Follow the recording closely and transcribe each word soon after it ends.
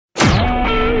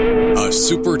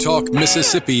SuperTalk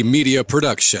Mississippi Media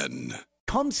production.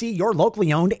 Come see your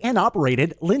locally owned and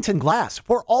operated Linton Glass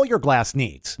for all your glass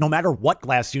needs. No matter what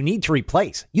glass you need to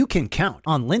replace, you can count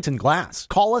on Linton Glass.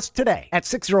 Call us today at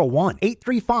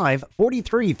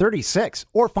 601-835-4336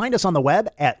 or find us on the web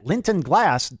at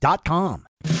lintonglass.com.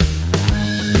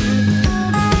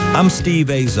 I'm Steve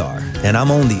Azar, and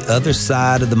I'm on the other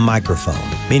side of the microphone,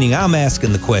 meaning I'm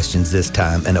asking the questions this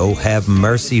time, and oh, have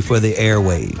mercy for the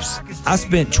airwaves. I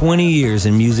spent 20 years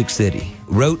in Music City,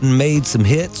 wrote and made some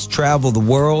hits, traveled the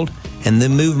world, and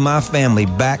then moved my family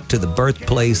back to the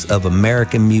birthplace of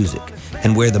American music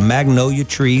and where the magnolia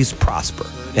trees prosper.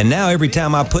 And now every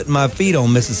time I put my feet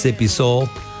on Mississippi soil,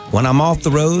 when I'm off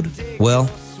the road, well,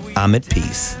 I'm at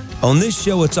peace. On this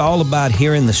show, it's all about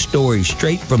hearing the stories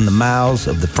straight from the mouths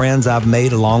of the friends I've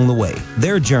made along the way,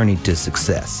 their journey to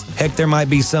success. Heck, there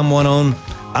might be someone on,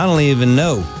 I don't even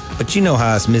know, but you know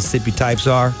how us Mississippi types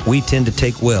are. We tend to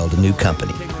take well to new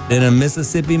company. In a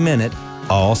Mississippi Minute,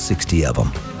 all 60 of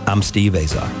them. I'm Steve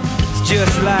Azar. It's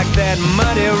just like that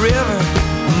muddy river,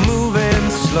 moving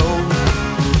slow.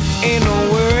 Ain't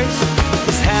no worries,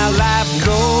 it's how life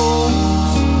goes,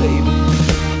 baby.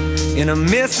 In a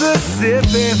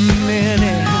Mississippi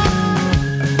Minute.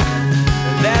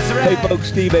 That's right. Hey folks,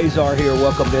 Steve Azar here.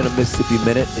 Welcome to a Mississippi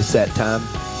Minute. It's that time.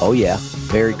 Oh yeah,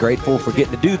 very grateful for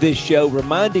getting to do this show,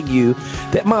 reminding you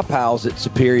that my pals at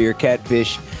Superior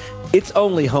Catfish, it's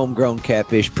only homegrown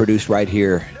catfish produced right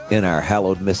here in our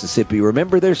hallowed Mississippi.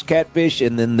 Remember, there's catfish,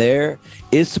 and then there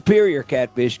is Superior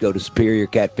Catfish. Go to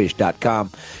superiorcatfish.com.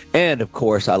 And, of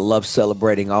course, I love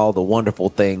celebrating all the wonderful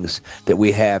things that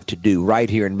we have to do right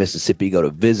here in Mississippi. Go to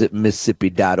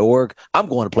visitmississippi.org. I'm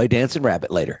going to play Dancing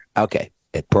Rabbit later. Okay,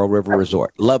 at Pearl River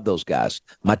Resort. Love those guys,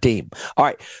 my team. All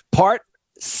right, part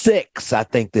 6, I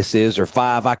think this is, or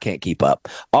 5. I can't keep up.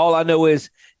 All I know is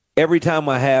every time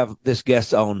I have this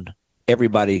guest on,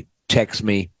 everybody texts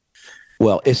me.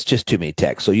 Well, it's just too many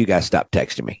texts, so you guys stop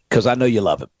texting me because I know you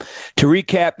love him. To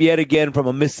recap yet again, from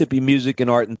a Mississippi music and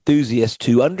art enthusiast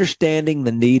to understanding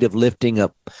the need of lifting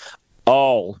up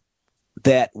all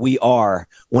that we are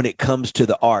when it comes to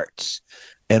the arts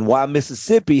and why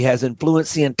Mississippi has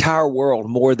influenced the entire world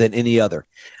more than any other.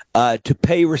 To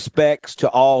pay respects to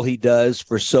all he does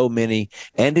for so many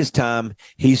and his time,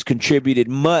 he's contributed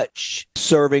much,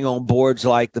 serving on boards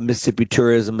like the Mississippi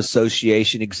Tourism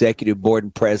Association Executive Board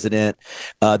and President,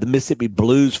 the Mississippi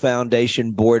Blues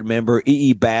Foundation Board member,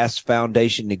 E.E. Bass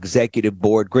Foundation Executive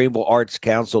Board, Greenville Arts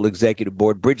Council Executive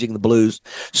Board, Bridging the Blues,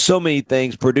 so many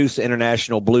things, produced the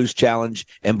International Blues Challenge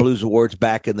and Blues Awards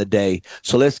back in the day.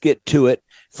 So let's get to it.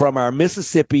 From our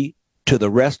Mississippi to the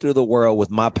rest of the world with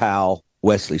my pal,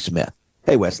 Wesley Smith.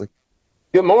 Hey, Wesley.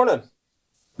 Good morning.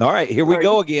 All right, here we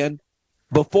go again.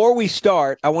 Before we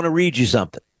start, I want to read you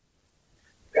something.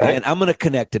 Okay. And I'm going to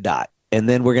connect a dot, and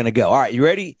then we're going to go. All right, you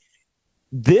ready?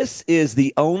 This is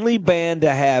the only band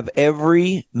to have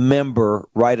every member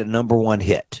write a number 1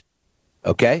 hit.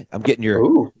 Okay? I'm getting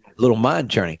your little mind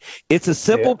churning. It's a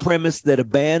simple premise that a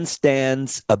band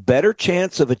stands a better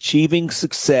chance of achieving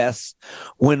success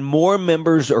when more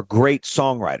members are great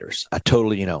songwriters. I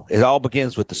totally, it all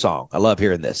begins with the song. I love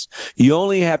hearing this. You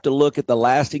only have to look at the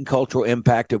lasting cultural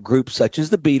impact of groups such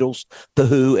as the Beatles, the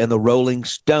Who, and the Rolling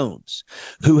Stones,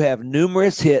 who have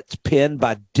numerous hits penned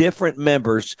by different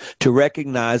members to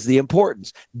recognize the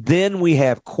importance. Then we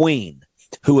have Queen,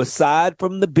 who, aside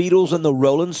from the Beatles and the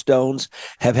Rolling Stones,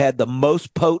 have had the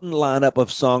most potent lineup of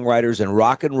songwriters in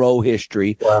rock and roll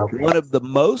history. Wow. One of the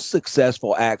most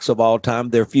successful acts of all time,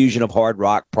 their fusion of hard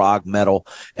rock, prog, metal,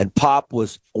 and pop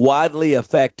was widely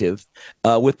effective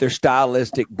with their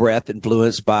stylistic breadth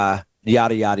influenced by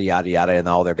yada, yada, yada, yada, and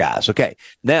all their guys. Okay,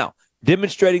 now,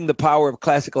 demonstrating the power of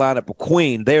classic lineup of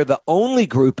Queen, they're the only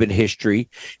group in history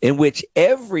in which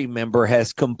every member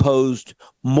has composed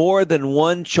more than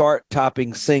one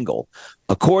chart-topping single.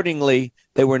 Accordingly,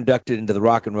 they were inducted into the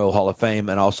Rock and Roll Hall of Fame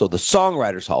and also the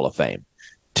Songwriters Hall of Fame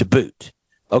to boot.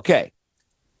 Okay,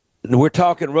 we're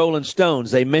talking Rolling Stones.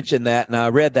 They mentioned that, and I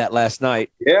read that last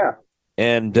night. Yeah.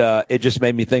 And it just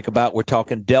made me think about, we're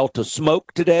talking Delta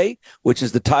Smoke today, which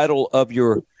is the title of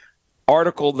your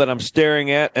article that I'm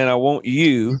staring at, and I want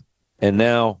you, and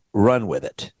now run with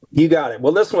it. You got it.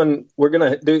 Well, this one we're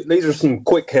gonna do. These are some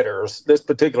quick hitters. This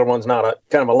particular one's not a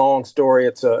kind of a long story.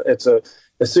 It's a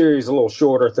series of little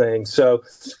shorter things. So,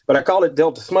 but I call it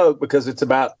Delta Smoke because it's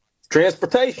about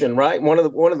transportation, right? One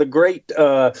of the great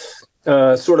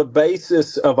sort of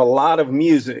basis of a lot of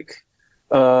music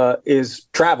is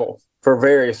travel for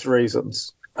various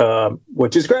reasons.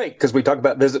 Which is great because we talk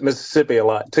about Visit Mississippi a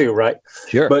lot too, right?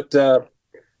 Sure. But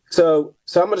So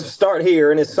I'm going to start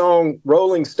here. In his song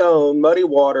Rolling Stone, Muddy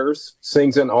Waters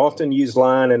sings an often used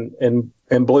line in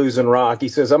blues and rock. He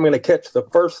says, I'm going to catch the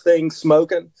first thing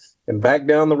smoking and back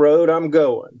down the road I'm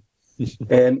going.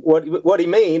 And what he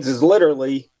means is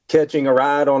literally catching a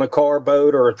ride on a car,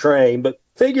 boat, or a train. But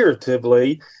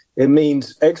figuratively, it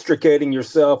means extricating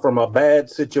yourself from a bad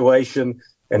situation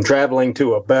and traveling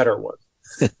to a better one.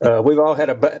 We've all had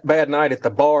a bad night at the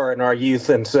bar in our youth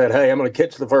and said, hey, I'm going to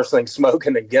catch the first thing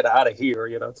smoking and get out of here,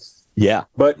 Yeah.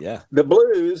 But the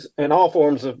blues and all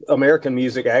forms of American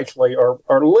music actually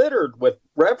are littered with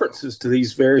references to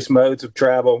these various modes of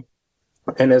travel.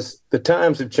 And as the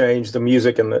times have changed, the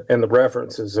music and the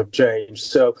references have changed.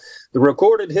 So the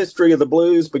recorded history of the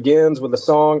blues begins with a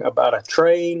song about a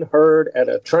train heard at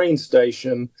a train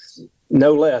station,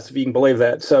 no less, if you can believe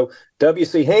that. So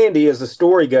W.C. Handy, as the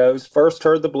story goes, first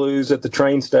heard the blues at the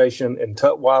train station in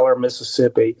Tutwiler,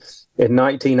 Mississippi in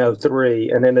 1903.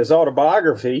 And in his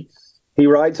autobiography, he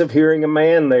writes of hearing a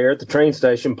man there at the train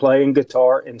station playing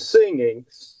guitar and singing.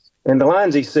 And the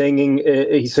lines he's singing,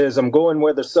 he says, I'm going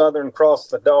where the Southern cross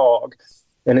the dog.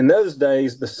 And in those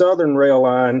days, the Southern rail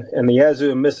line and the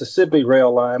Yazoo, Mississippi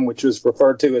rail line, which was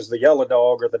referred to as the Yellow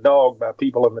Dog or the Dog by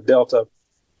people in the Delta,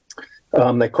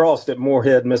 they crossed at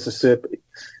Moorhead, Mississippi.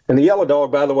 And the Yellow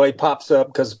Dog, by the way, pops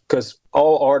up because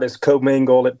all artists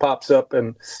commingle. It pops up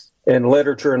in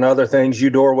literature and other things.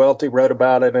 Eudora Welty wrote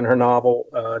about it in her novel,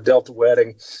 Delta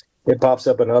Wedding. It pops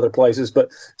up in other places.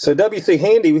 But so W.C.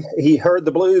 Handy, he heard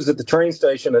the blues at the train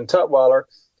station in Tutwiler,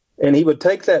 and he would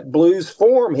take that blues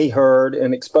form he heard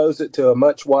and expose it to a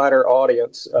much wider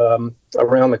audience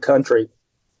around the country.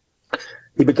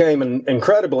 He became an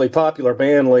incredibly popular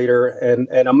band leader and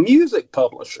a music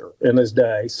publisher in his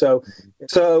day. So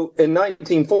in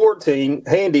 1914,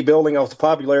 Handy, building off the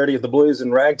popularity of the blues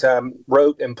and ragtime,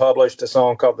 wrote and published a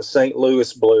song called the St.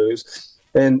 Louis Blues.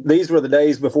 And these were the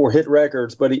days before hit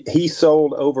records, but he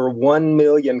sold over 1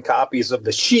 million copies of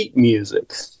the sheet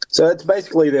music. So that's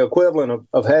basically the equivalent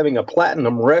of having a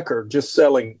platinum record just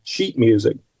selling sheet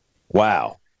music.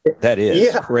 Wow. That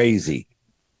is crazy.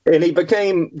 And he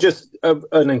became just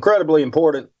an incredibly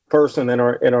important person in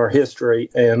our history.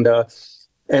 And the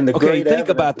okay, think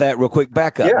about that real quick.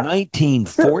 Back up.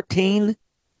 1914?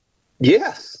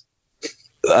 Yes.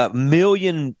 1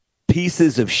 million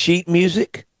pieces of sheet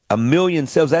music? 1 million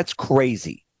sales. That's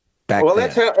crazy.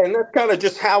 That's kind of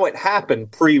just how it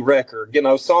happened pre-record.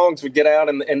 Songs would get out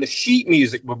and the sheet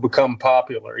music would become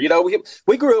popular.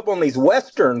 We grew up on these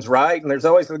Westerns, right? And there's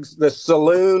always the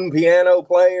saloon piano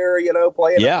player,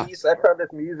 playing a piece. That's how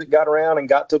this music got around and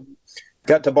got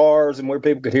to bars and where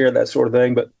people could hear that sort of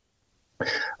thing.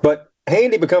 But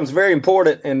Handy becomes very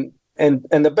important, and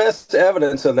the best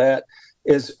evidence of that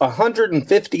is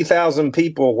 150,000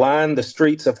 people lined the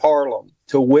streets of Harlem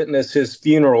to witness his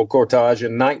funeral cortege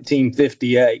in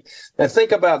 1958. Now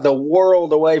think about the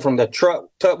world away from the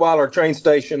Tutwiler train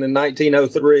station in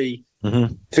 1903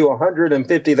 to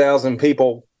 150,000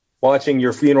 people watching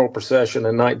your funeral procession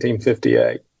in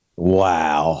 1958.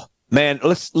 Wow. Man,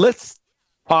 let's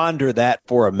ponder that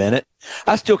for a minute.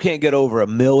 I still can't get over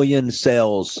 1 million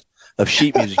sales of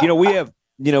sheet music.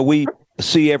 We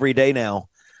see every day now.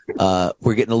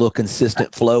 We're getting a little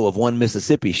consistent flow of One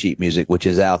Mississippi sheet music, which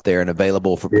is out there and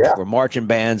available for marching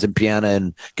bands and piano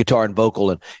and guitar and vocal.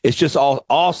 And it's just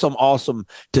awesome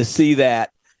to see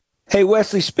that. Hey,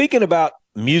 Wesley, speaking about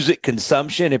music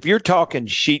consumption, if you're talking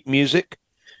sheet music,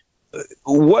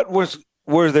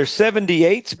 were there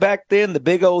 78s back then, the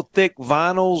big old thick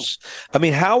vinyls? I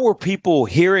mean, how were people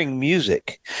hearing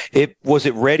music? Was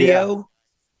it radio?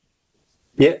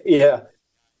 Yeah.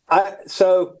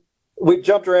 So we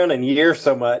jumped around in years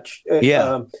so much.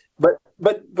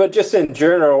 But just in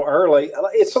general, early,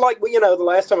 it's like, the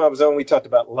last time I was on, we talked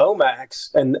about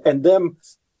Lomax and them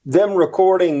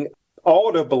recording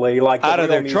audibly, like out of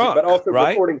their music, trunk, but also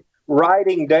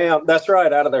writing down. That's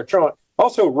right, out of their trunk.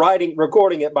 Also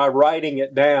recording it by writing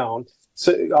it down.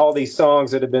 So all these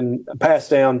songs that have been passed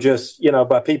down just,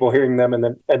 by people hearing them and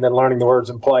then learning the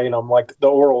words and playing them, like the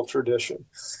oral tradition.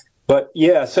 But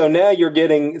so now you're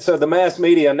getting, the mass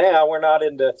media now, we're not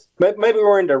into, maybe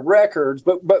we're into records,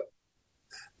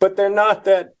 but they're not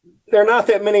that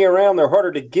many around. They're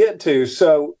harder to get to.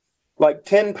 So like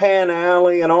Tin Pan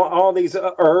Alley and all these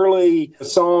early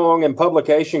song and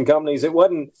publication companies, it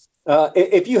wasn't,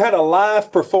 if you had a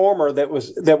live performer that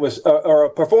was or a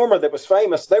performer that was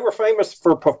famous, they were famous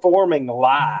for performing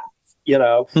live,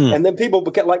 and then people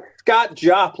became like Scott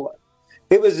Joplin.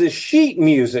 It was his sheet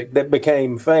music that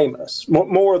became famous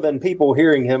more than people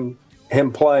hearing him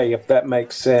him play, if that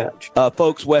makes sense.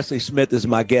 Folks, Wesley Smith is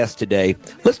my guest today.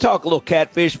 Let's talk a little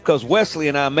catfish, because Wesley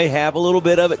and I may have a little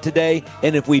bit of it today,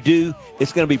 and if we do,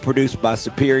 it's going to be produced by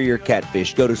Superior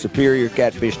Catfish. Go to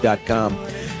superiorcatfish.com,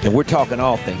 and we're talking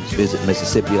all things Visit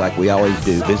Mississippi like we always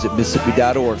do. Visit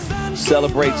Mississippi.org.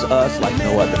 Celebrates us like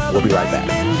no other. We'll be right back.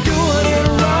 Doing it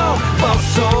wrong for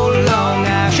so long.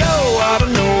 I sure ought to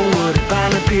know what it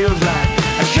finally feels like.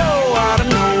 I sure ought to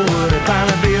know what it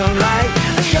finally feels like.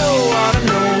 I sure ought to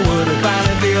know what it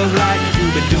finally feels like.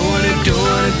 You've been doing it.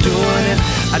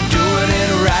 I'm doing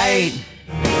it right.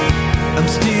 I'm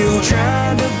still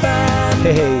trying to find.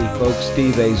 Hey, folks,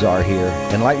 Steve Azar here.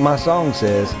 And like my song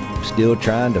says, I'm still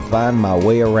trying to find my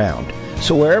way around.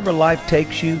 So wherever life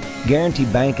takes you, Guarantee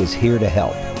Bank is here to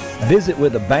help. Visit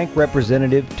with a bank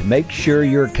representative to make sure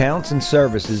your accounts and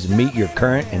services meet your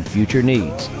current and future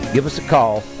needs. Give us a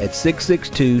call at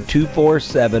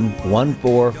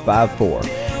 662-247-1454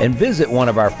 and visit one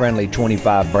of our friendly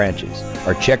 25 branches,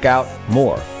 or check out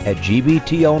more at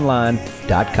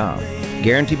gbtonline.com.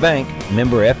 Guarantee Bank,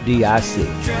 member FDIC.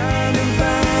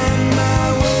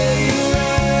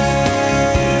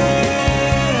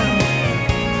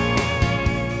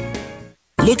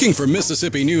 Looking for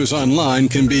Mississippi news online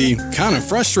can be kind of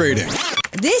frustrating.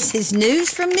 This is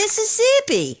news from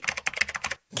Mississippi.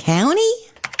 County?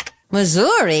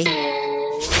 Missouri?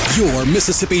 Your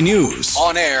Mississippi news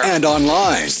on air and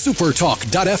online.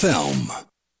 SuperTalk.fm.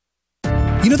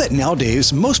 You know that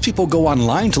nowadays, most people go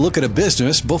online to look at a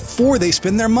business before they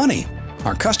spend their money.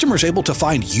 Are customers able to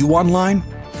find you online?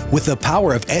 With the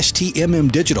power of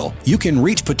STMM Digital, you can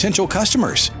reach potential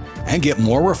customers and get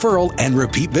more referral and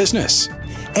repeat business.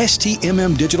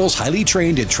 STMM Digital's highly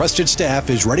trained and trusted staff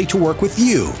is ready to work with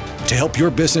you to help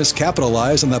your business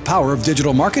capitalize on the power of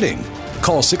digital marketing.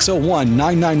 Call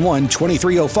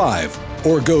 601-991-2305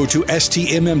 or go to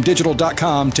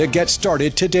stmmdigital.com to get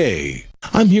started today.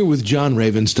 I'm here with John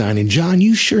Ravenstein, and John,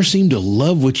 you sure seem to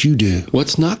love what you do.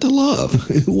 What's not to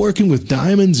love? Working with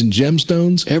diamonds and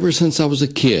gemstones? Ever since I was a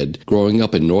kid, growing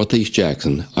up in Northeast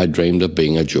Jackson, I dreamed of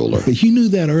being a jeweler. You knew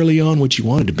that early on what you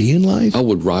wanted to be in life? I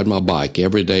would ride my bike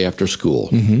every day after school,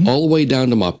 all the way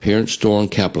down to my parents' store on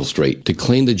Capitol Street to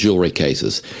clean the jewelry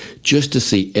cases, just to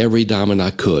see every diamond I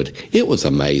could. It was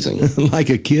amazing. Like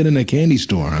a kid in a candy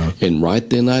store, huh? And right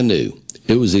then I knew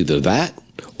it was either that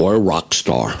or a rock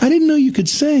star. I didn't know you could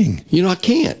sing. You know, I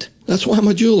can't. That's why I'm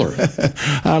a jeweler.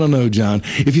 I don't know, John.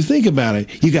 If you think about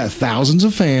it, you got thousands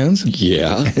of fans.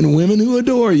 Yeah. And women who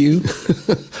adore you.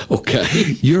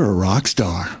 Okay. You're a rock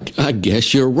star. I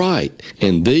guess you're right.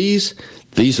 And these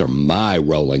are my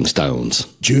Rolling Stones.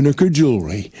 Juniker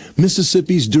Jewelry,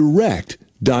 Mississippi's direct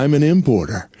diamond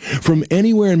importer. From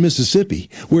anywhere in Mississippi,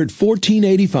 we're at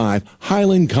 1485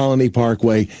 Highland Colony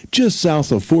Parkway, just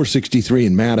south of 463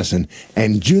 in Madison,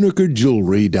 and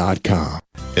junikerjewelry.com.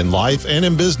 In life and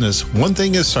in business, one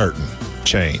thing is certain: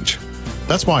 change.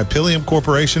 That's why Pillium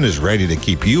Corporation is ready to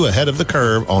keep you ahead of the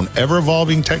curve on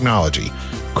ever-evolving technology,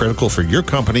 critical for your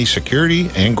company's security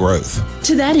and growth.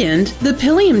 To that end, the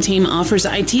Pillium team offers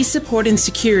IT support and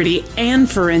security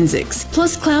and forensics,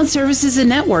 plus cloud services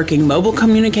and networking, mobile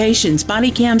communications,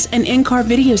 body cams, and in-car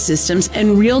video systems,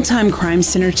 and real-time crime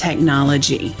center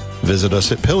technology. Visit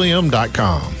us at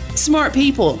Pillium.com. Smart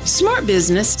people, smart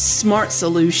business, smart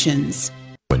solutions.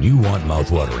 When you want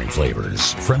mouth-watering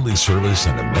flavors, friendly service,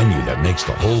 and a menu that makes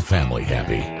the whole family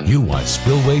happy, you want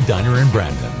Spillway Diner in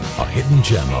Brandon, a hidden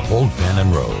gem of Old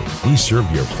Fannin Road. We serve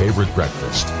your favorite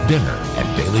breakfast, dinner, and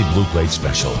daily blue plate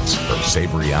specials. From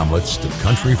savory omelets to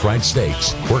country fried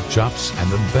steaks, pork chops,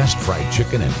 and the best fried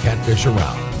chicken and catfish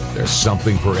around. There's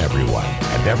something for everyone,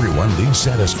 and everyone leaves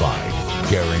satisfied.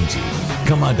 Guaranteed.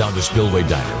 Come on down to Spillway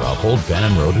Diner off Old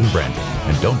Fannin Road in Brandon.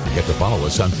 And don't forget to follow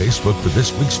us on Facebook for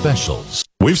this week's specials.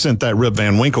 We've sent that Rip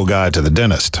Van Winkle guy to the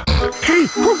dentist.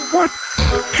 What?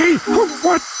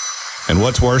 And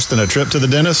what's worse than a trip to the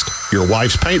dentist? Your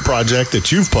wife's paint project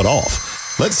that you've put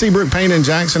off. Let Seabrook Paint in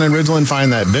Jackson and Ridgeland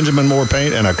find that Benjamin Moore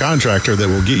paint and a contractor that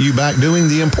will get you back doing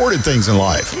the important things in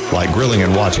life, like grilling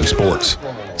and watching sports.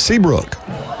 Seabrook,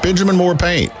 Benjamin Moore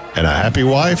Paint, and a happy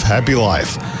wife, happy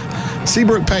life.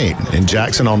 Seabrook Paint in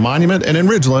Jackson on Monument and in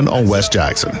Ridgeland on West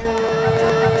Jackson.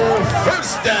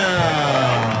 First down.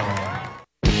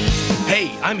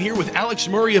 Hey, I'm here with Alex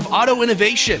Murray of Auto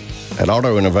Innovation. At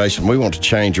Auto Innovation, we want to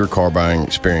change your car buying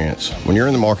experience. When you're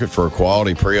in the market for a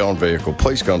quality pre-owned vehicle,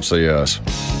 please come see us.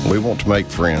 We want to make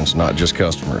friends, not just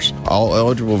customers. All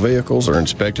eligible vehicles are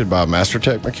inspected by a Master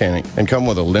Tech mechanic and come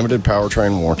with a limited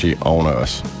powertrain warranty on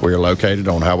us. We are located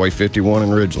on Highway 51 in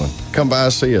Ridgeland. Come by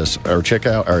and see us or check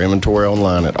out our inventory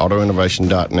online at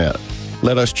autoinnovation.net.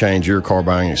 Let us change your car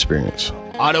buying experience.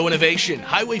 Auto Innovation,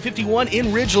 Highway 51 in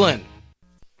Ridgeland.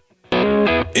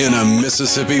 In a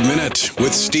Mississippi Minute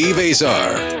with Steve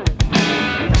Azar.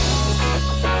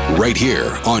 Right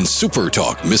here on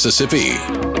SuperTalk Mississippi.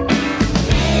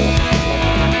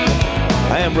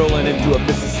 I am rolling into a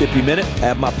Mississippi Minute. I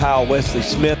have my pal Wesley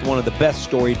Smith, one of the best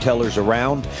storytellers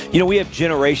around. You know, we have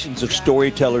generations of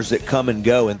storytellers that come and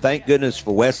go, and thank goodness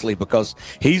for Wesley, because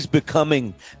he's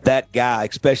becoming that guy,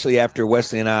 especially after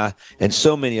Wesley and I and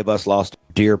so many of us lost our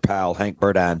dear pal Hank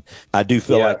Burdine. I do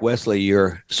feel like, Wesley,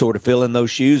 you're sort of filling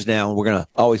those shoes now, and we're going to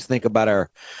always think about our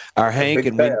Hank,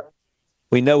 and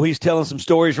we know he's telling some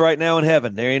stories right now in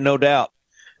heaven. There ain't no doubt.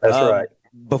 That's right.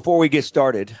 Before we get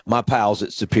started, my pals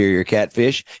at Superior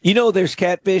Catfish, you know there's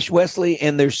catfish, Wesley,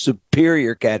 and there's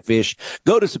Superior Catfish.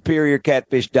 Go to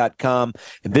superiorcatfish.com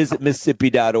and visit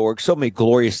Mississippi.org. So many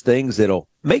glorious things that'll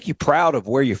make you proud of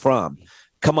where you're from.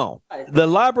 Come on. The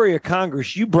Library of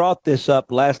Congress, you brought this up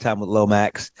last time with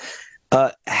Lomax.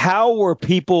 How were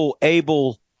people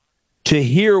able to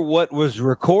hear what was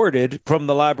recorded from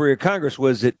the Library of Congress?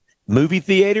 Was it movie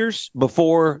theaters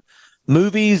before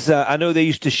movies? I know they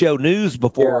used to show news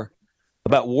before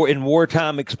about war, in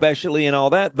wartime especially, and all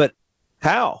that, but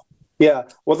how? Yeah,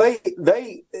 well,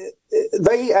 they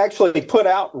actually put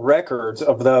out records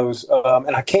of those,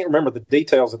 and I can't remember the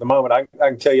details at the moment. I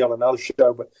can tell you on another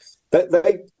show, but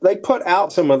they put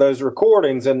out some of those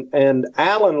recordings, and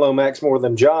Alan Lomax more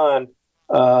than John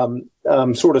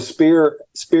sort of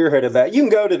spearheaded that. You can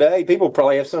go today. People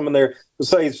probably have some in there.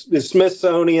 Say the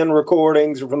Smithsonian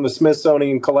recordings from the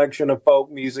Smithsonian collection of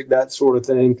folk music, that sort of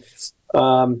thing.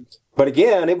 But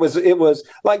again, it was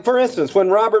like, for instance, when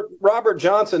Robert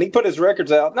Johnson, he put his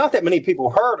records out, not that many people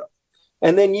heard them.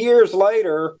 And then years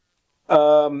later,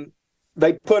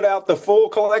 they put out the full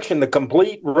collection, the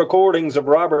complete recordings of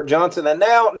Robert Johnson. And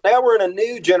now we're in a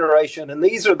new generation, and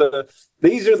these are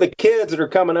the kids that are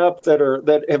coming up that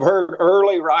have heard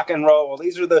early rock and roll.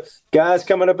 These are the guys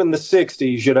coming up in the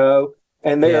 60s, you know,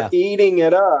 and they're eating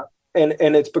it up. And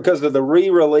it's because of the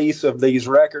re-release of these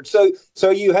records. So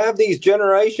you have these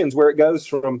generations where it goes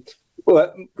from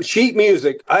sheet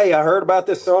music. Hey, I heard about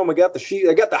this song. I got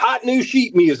the hot new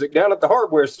sheet music down at the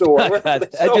hardware store.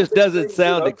 That just doesn't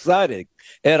sound exciting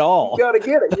at all. You got to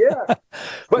get it, yeah.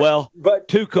 But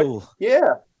too cool.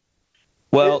 Yeah.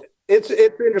 Well, it's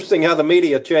interesting how the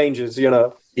media changes, you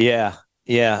know. Yeah.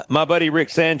 Yeah, my buddy Rick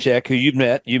Sanchek, who you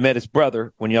met his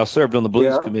brother when y'all served on the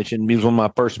Blues Commission. He was one of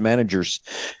my first managers.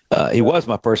 He was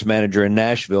my first manager in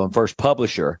Nashville and first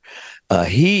publisher.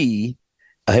 He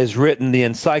has written the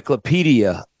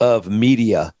Encyclopedia of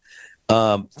Media,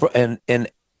 and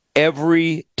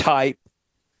every type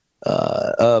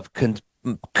of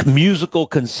musical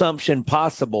consumption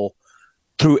possible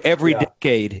through every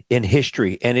decade in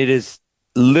history, and it is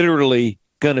literally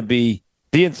going to be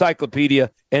the encyclopedia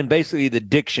and basically the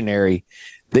dictionary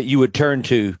that you would turn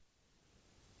to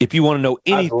if you want to know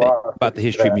anything about the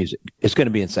history of music. It's going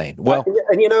to be insane. Well,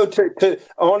 and you know, to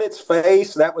on its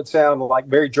face, that would sound like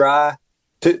very dry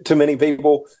to many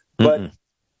people, but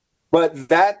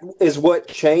that is what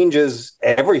changes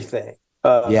everything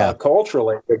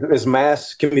culturally, is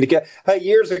mass communication. Hey,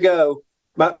 years ago,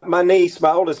 my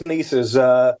oldest niece is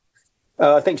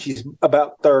I think she's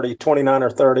about 29 or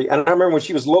 30. And I remember when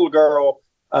she was a little girl,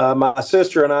 my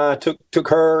sister and I took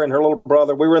her and her little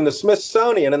brother. We were in the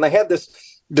Smithsonian, and they had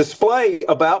this display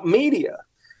about media.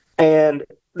 And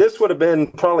this would have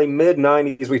been probably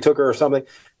mid-'90s. We took her or something.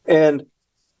 And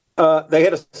they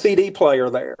had a CD player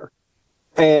there.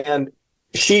 And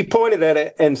she pointed at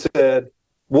it and said,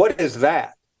 "What is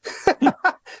that?"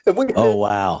 Oh,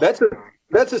 wow.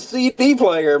 That's a CD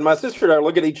player. And my sister and I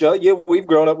look at each other. Yeah, we've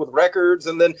grown up with records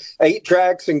and then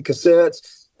 8-tracks and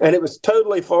cassettes, and it was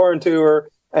totally foreign to her.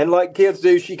 And like kids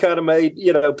do, she kind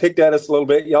of picked at us a little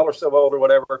bit. Y'all are so old or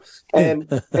whatever. And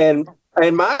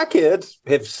my kids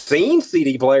have seen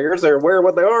CD players. They're aware of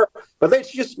what they are, but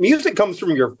it's just music comes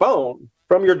from your phone,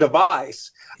 from your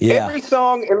device. Yeah. Every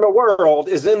song in the world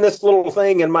is in this little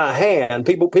thing in my hand.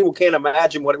 People can't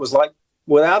imagine what it was like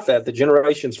without that. The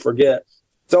generations forget.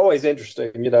 It's always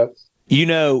interesting, you know. You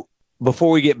know,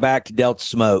 before we get back to Delta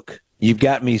Smoke, you've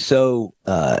got me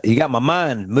you got my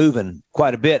mind moving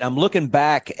quite a bit. I'm looking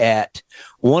back at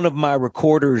one of my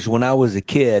recorders when I was a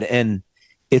kid, and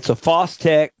it's a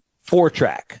Fostech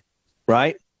 4-track,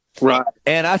 right? Right.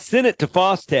 And I sent it to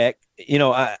Fostech, you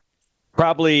know,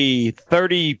 probably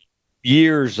 30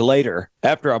 years later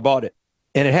after I bought it,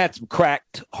 and it had some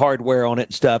cracked hardware on it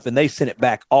and stuff, and they sent it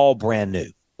back all brand new.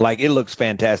 Like, it looks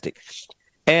fantastic.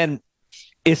 And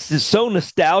it's just so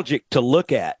nostalgic to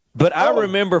look at. But I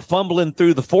remember fumbling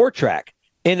through the 4-track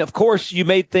And of course, you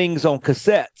made things on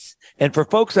cassettes. And for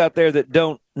folks out there that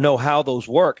don't know how those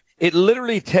work, it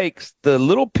literally takes the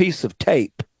little piece of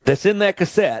tape that's in that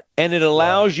cassette and it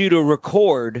allows you to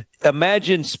record.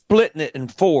 Imagine splitting it in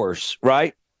fours,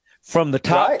 right? From the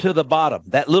top to the bottom,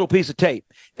 that little piece of tape.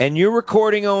 And you're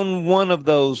recording on one of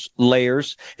those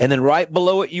layers. And then right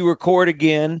below it, you record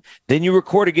again. Then you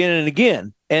record again and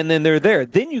again. And then they're there.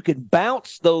 Then you can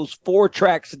bounce those 4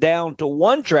 tracks down to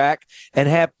 1 track and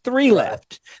have 3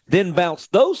 left. Then bounce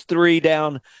those 3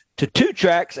 down to 2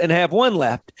 tracks and have 1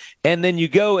 left. And then you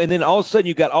go, and then all of a sudden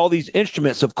you got all these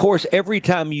instruments. Of course, every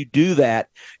time you do that,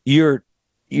 you're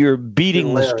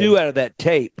beating the stew out of that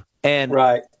tape and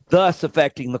thus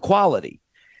affecting the quality.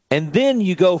 And then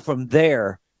you go from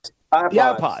there. The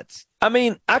iPods. I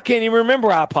mean, I can't even remember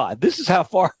iPod. This is how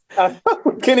far. I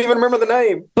can't even remember the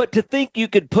name. But to think you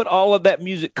could put all of that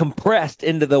music compressed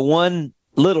into the one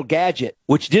little gadget,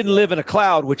 which didn't live in a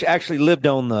cloud, which actually lived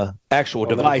on the actual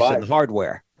device and the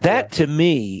hardware. That, to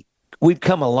me, we've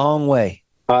come a long way.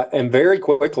 And very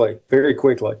quickly, very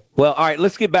quickly. Well, all right,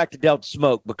 let's get back to Delta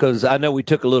Smoke, because I know we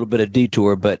took a little bit of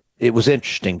detour, but it was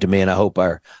interesting to me, and I hope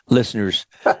our listeners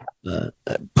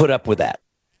put up with that.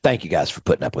 Thank you guys for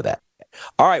putting up with that.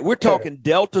 All right, we're talking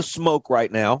Delta Smoke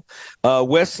right now.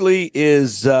 Wesley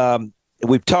is,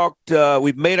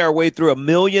 we've made our way through 1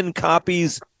 million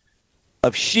copies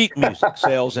of sheet music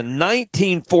sales in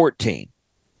 1914.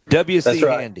 W.C.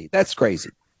 Handy. That's crazy.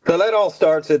 So that all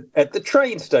starts at the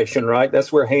train station, right?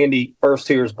 That's where Handy first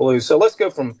hears blues. So let's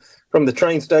go from the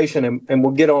train station and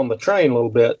we'll get on the train a little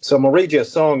bit. So I'm going to read you a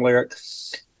song lyric.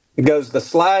 It goes, "The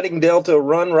sliding Delta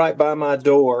run right by my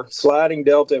door. Sliding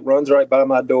Delta, it runs right by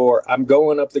my door. I'm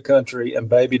going up the country, and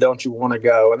baby, don't you want to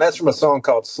go?" And that's from a song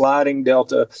called Sliding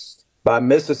Delta by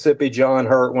Mississippi John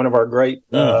Hurt, one of our great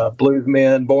blues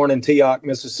men, born in Teoc,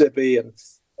 Mississippi,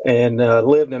 and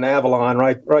lived in Avalon,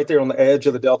 right there on the edge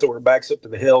of the Delta where it backs up to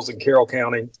the hills in Carroll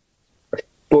County.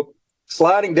 Well,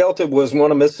 Sliding Delta was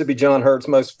one of Mississippi John Hurt's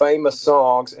most famous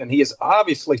songs, and he is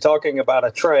obviously talking about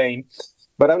a train.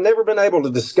 But I've never been able to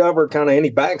discover kind of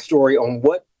any backstory on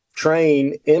what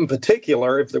train in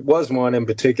particular, if there was one in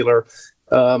particular,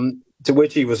 to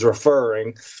which he was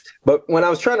referring. But when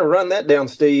I was trying to run that down,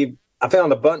 Steve, I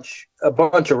found a bunch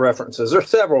of references. There are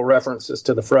several references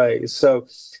to the phrase. So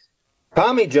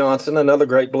Tommy Johnson, another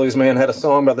great blues man, had a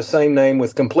song by the same name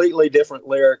with completely different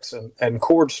lyrics and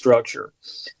chord structure.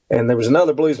 And there was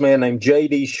another blues man named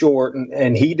J.D. Short,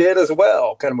 and he did as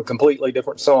well, kind of a completely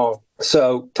different song.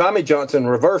 So Tommy Johnson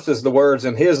reverses the words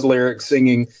in his lyrics,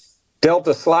 singing,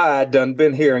 "Delta Slide done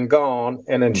been here and gone."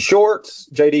 And in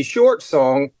J.D. Short's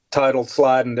song titled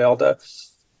 "Sliding Delta"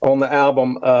 on the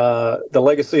album The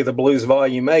Legacy of the Blues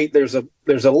Volume 8, there's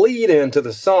a lead into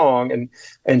the song,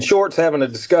 and Short's having a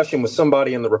discussion with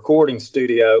somebody in the recording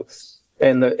studio,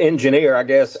 and the engineer, I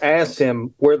guess, asks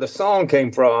him where the song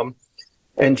came from.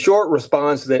 And Short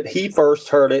responds that he first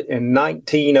heard it in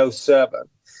 1907.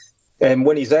 And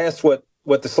when he's asked what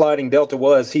the Sliding Delta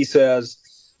was, he says,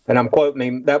 and I'm quoting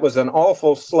him, "That was an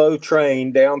awful slow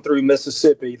train down through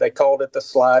Mississippi. They called it the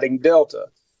Sliding Delta."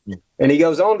 And he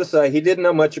goes on to say he didn't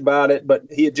know much about it, but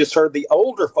he had just heard the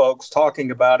older folks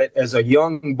talking about it as a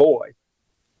young boy.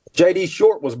 J.D.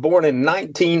 Short was born in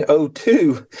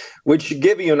 1902, which should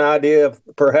give you an idea of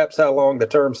perhaps how long the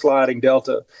term Sliding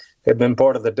Delta had been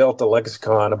part of the Delta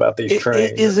lexicon about these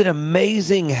trains. Is it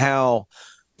amazing how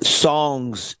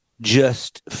songs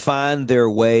just find their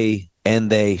way and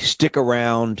they stick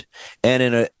around? And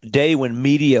in a day when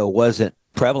media wasn't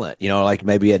prevalent, like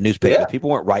maybe at newspapers, people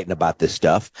weren't writing about this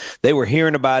stuff. They were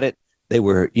hearing about it. They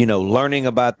were, learning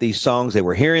about these songs. They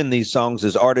were hearing these songs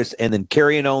as artists and then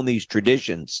carrying on these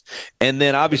traditions. And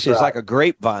then obviously it's like a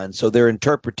grapevine. So their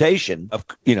interpretation of,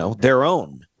 their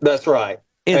own. That's right.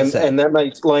 And that may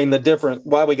explain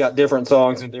why we got different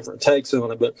songs and different takes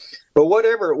on it. But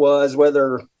whatever it was,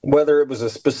 whether it was a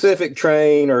specific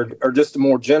train or just a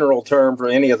more general term for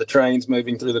any of the trains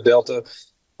moving through the Delta,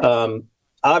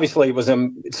 obviously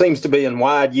it seems to be in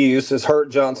wide use, as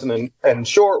Hurt, Johnson, and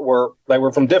Short were. They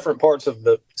were from different parts of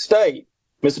the state.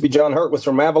 Mississippi John Hurt was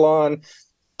from Avalon.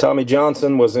 Tommy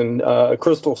Johnson was in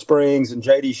Crystal Springs, and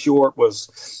J.D. Short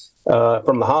was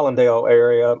from the Hollandale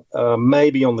area,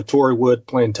 maybe on the Torywood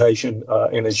plantation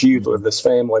in his youth with this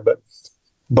family.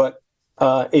 But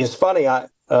it's funny,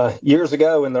 years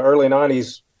ago in the early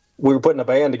 90s, we were putting a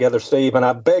band together, Steve, and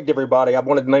I begged everybody, I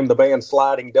wanted to name the band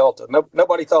Sliding Delta.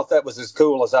 Nobody thought that was as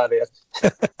cool as I did. I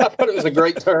thought it was a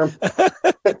great term.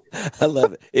 I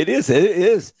love it. It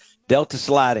is. Delta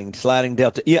Sliding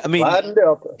Delta. Yeah, I mean. Sliding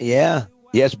Delta. Yeah.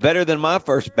 Yeah, it's better than my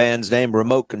first band's name,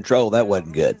 Remote Control. That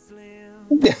wasn't good.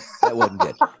 That wasn't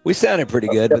good. We sounded pretty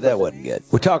good, but that wasn't good.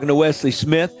 We're talking to Wesley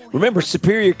Smith. Remember,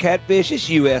 Superior Catfish is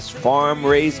U.S.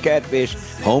 farm-raised catfish,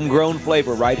 homegrown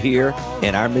flavor right here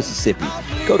in our Mississippi.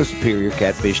 Go to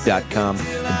superiorcatfish.com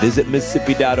and visit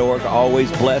Mississippi.org. Always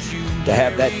blessed to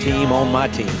have that team on my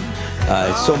team.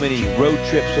 So many road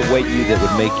trips await you that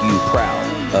would make you proud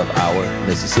of our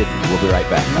Mississippi. We'll be right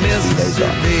back.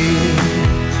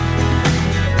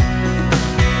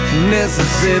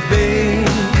 Mississippi.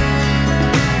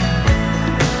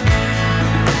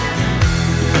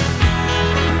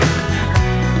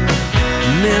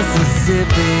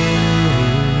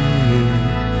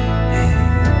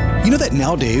 You know that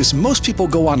nowadays, most people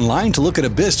go online to look at a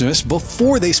business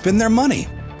before they spend their money.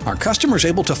 Are customers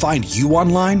able to find you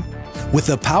online? With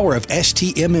the power of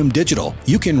STMM Digital,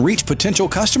 you can reach potential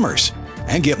customers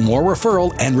and get more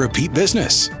referral and repeat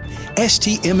business.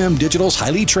 STMM Digital's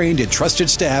highly trained and trusted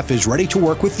staff is ready to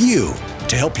work with you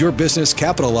to help your business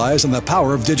capitalize on the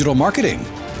power of digital marketing.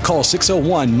 Call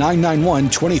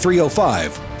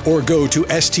 601-991-2305 or go to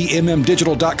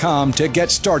stmmdigital.com to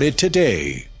get started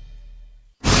today.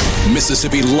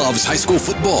 Mississippi loves high school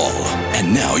football,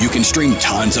 and now you can stream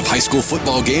tons of high school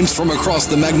football games from across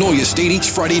the Magnolia State each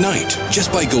Friday night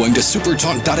just by going to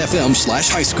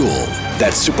supertalk.fm/high school.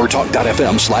 That's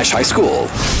supertalk.fm/high school.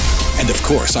 And of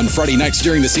course, on Friday nights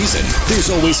during the season,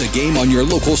 there's always a game on your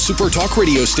local SuperTalk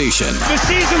radio station. The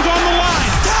season's on the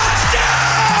line.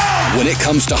 Touchdown! When it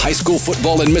comes to high school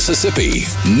football in Mississippi,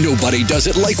 nobody does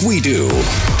it like we do.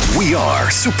 We are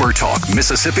SuperTalk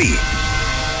Mississippi.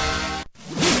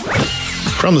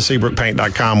 From the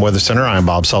SeabrookPaint.com Weather Center, I'm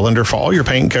Bob Sullender. For all your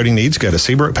paint and coating needs, go to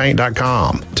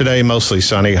SeabrookPaint.com. Today, mostly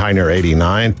sunny, high near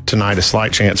 89. Tonight, a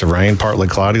slight chance of rain, partly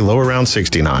cloudy, low around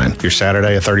 69. Your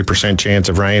Saturday, a 30% chance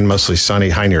of rain, mostly sunny,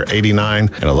 high near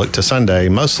 89. And a look to Sunday,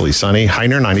 mostly sunny, high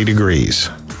near 90 degrees.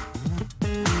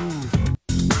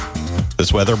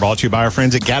 This weather brought to you by our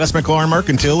friends at Gaddis McLaurin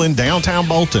Mercantile in downtown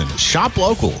Bolton. Shop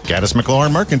local. Gaddis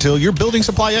McLaurin Mercantile, your building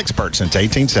supply expert since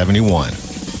 1871.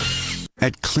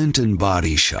 At Clinton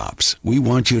Body Shops, we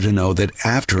want you to know that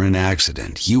after an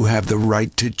accident, you have the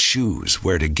right to choose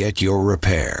where to get your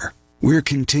repair. We're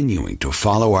continuing to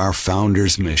follow our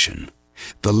founder's mission.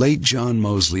 The late John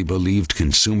Mosley believed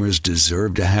consumers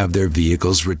deserve to have their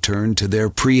vehicles returned to their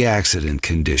pre-accident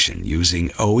condition using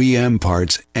OEM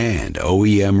parts and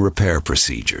OEM repair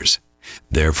procedures.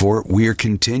 Therefore, we're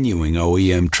continuing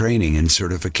OEM training and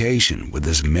certification with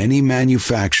as many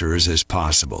manufacturers as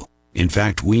possible. In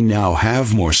fact, we now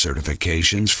have more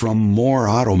certifications from more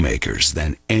automakers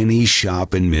than any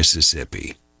shop in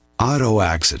Mississippi. Auto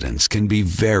accidents can be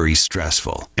very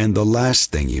stressful, and the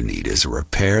last thing you need is a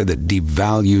repair that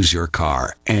devalues your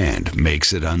car and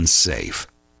makes it unsafe.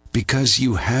 Because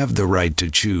you have the right to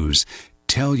choose,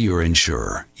 tell your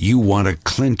insurer you want a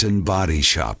Clinton Body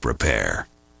Shop repair.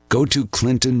 Go to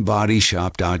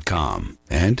clintonbodyshop.com,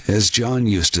 and as John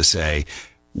used to say,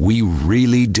 we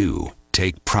really do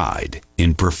take pride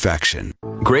in perfection.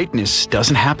 Greatness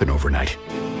doesn't happen overnight.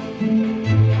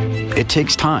 It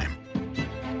takes time,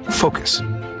 focus,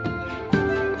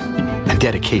 and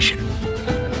dedication.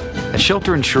 At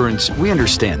Shelter Insurance, we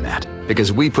understand that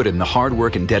because we put in the hard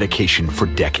work and dedication for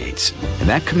decades. And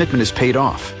that commitment is paid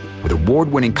off with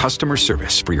award-winning customer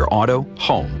service for your auto,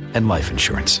 home, and life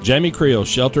insurance. Jamie Creel,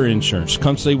 Shelter Insurance.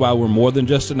 Come see why we're more than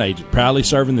just an agent. Proudly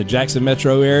serving the Jackson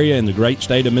metro area and the great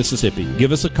state of Mississippi.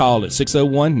 Give us a call at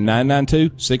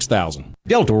 601-992-6000.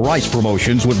 Delta Rice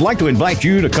Promotions would like to invite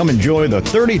you to come enjoy the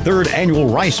 33rd Annual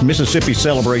Rice Mississippi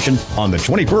Celebration on the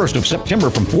 21st of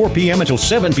September from 4 p.m. until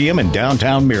 7 p.m. in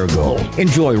downtown Marigold.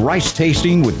 Enjoy rice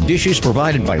tasting with dishes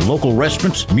provided by local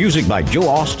restaurants, music by Joe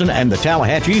Austin and the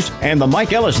Tallahassees, and the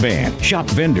Mike Ellis Band. Shop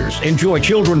vendors, enjoy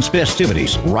children's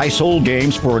festivities, rice hole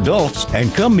games for adults,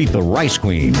 and come meet the Rice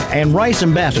Queen and Rice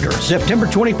Ambassador September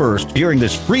 21st during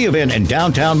this free event in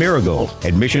downtown Marigold.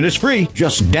 Admission is free,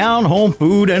 just down-home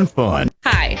food and fun.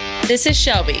 Hi, this is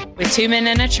Shelby with 2 Men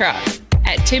in a Truck.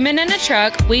 At 2 Men in a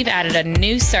Truck, we've added a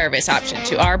new service option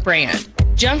to our brand,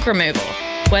 junk removal.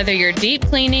 Whether you're deep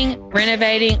cleaning,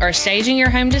 renovating, or staging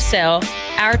your home to sell,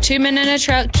 our 2 Men in a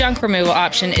Truck junk removal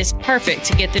option is perfect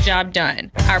to get the job done.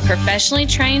 Our professionally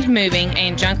trained moving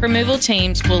and junk removal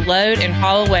teams will load and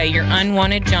haul away your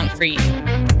unwanted junk for you.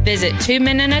 Visit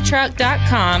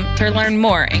 2meninatruck.com to learn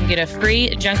more and get a free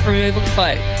junk removal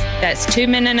quote. That's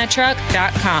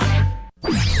 2meninatruck.com.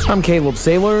 I'm Caleb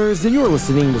Sailors, and you're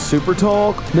listening to Super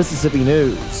Talk Mississippi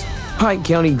News. Pike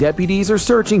County deputies are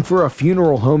searching for a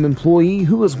funeral home employee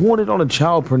who was wanted on a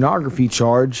child pornography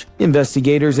charge.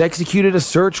 Investigators executed a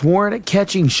search warrant at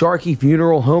Catching Sharkey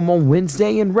Funeral Home on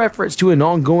Wednesday in reference to an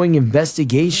ongoing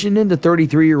investigation into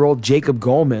 33-year-old Jacob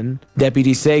Gallman.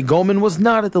 Deputies say Gallman was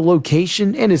not at the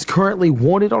location and is currently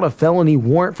wanted on a felony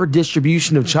warrant for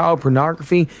distribution of child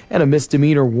pornography and a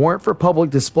misdemeanor warrant for public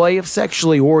display of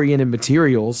sexually oriented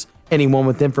materials. Anyone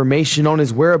with information on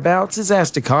his whereabouts is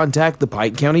asked to contact the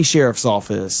Pike County Sheriff's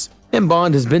Office. And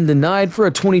bond has been denied for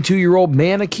a 22-year-old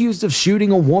man accused of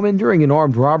shooting a woman during an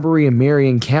armed robbery in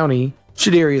Marion County.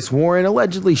 Shadarius Warren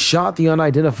allegedly shot the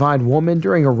unidentified woman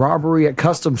during a robbery at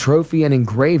Custom Trophy and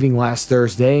Engraving last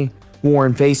Thursday.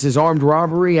 Warren faces armed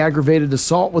robbery, aggravated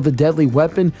assault with a deadly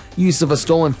weapon, use of a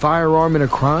stolen firearm in a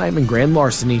crime, and grand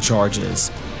larceny charges.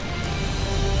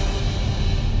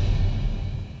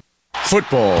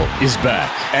 Football is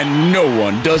back, and no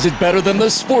one does it better than the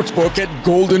Sportsbook at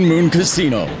Golden Moon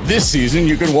Casino. This season,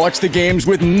 you can watch the games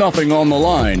with nothing on the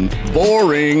line.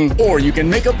 Boring. Or you can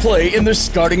make a play in the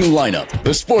starting lineup.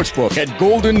 The Sportsbook at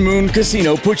Golden Moon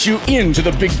Casino puts you into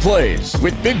the big plays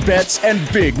with big bets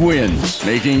and big wins,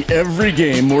 making every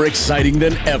game more exciting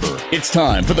than ever. It's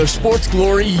time for the sports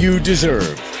glory you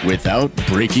deserve without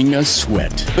breaking a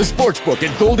sweat. The Sportsbook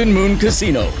at Golden Moon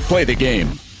Casino. Play the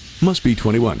game. Must be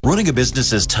 21. Running a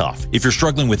business is tough. If you're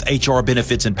struggling with HR,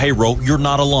 benefits, and payroll, you're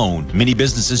not alone. Many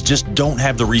businesses just don't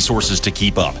have the resources to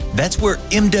keep up. That's where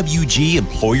MWG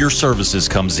Employer Services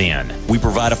comes in. We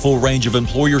provide a full range of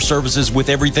employer services with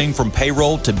everything from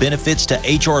payroll to benefits to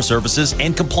HR services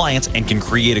and compliance, and can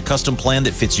create a custom plan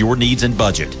that fits your needs and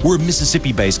budget. We're a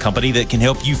Mississippi-based company that can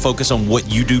help you focus on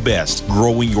what you do best,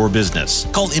 growing your business.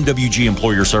 Call MWG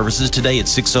Employer Services today at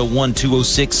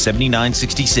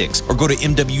 601-206-7966 or go to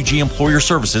MWGEmployerServices.com.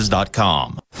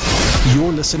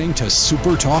 You're listening to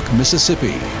SuperTalk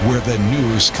Mississippi, where the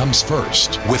news comes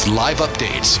first, with live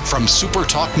updates from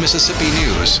SuperTalk Mississippi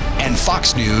News and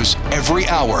Fox News every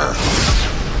hour.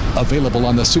 Available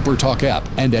on the SuperTalk app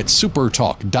and at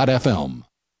supertalk.fm.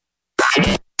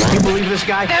 You believe this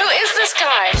guy? Who is this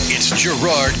guy? It's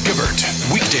Gerard Gibert,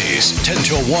 weekdays 10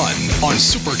 till 1 on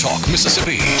SuperTalk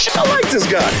Mississippi. I like this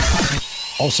guy.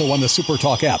 Also on the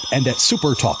SuperTalk app and at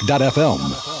supertalk.fm.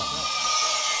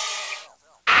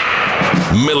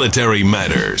 Military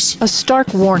Matters. A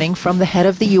stark warning from the head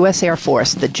of the U.S. Air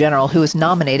Force, the general who is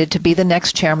nominated to be the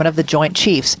next chairman of the Joint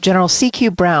Chiefs. General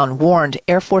C.Q. Brown warned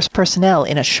Air Force personnel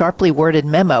in a sharply worded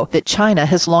memo that China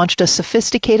has launched a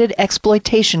sophisticated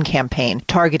exploitation campaign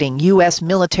targeting U.S.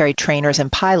 military trainers and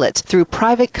pilots through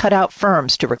private cutout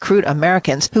firms to recruit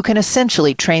Americans who can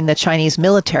essentially train the Chinese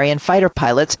military and fighter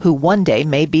pilots who one day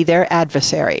may be their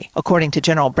adversary. According to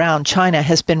General Brown, China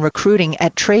has been recruiting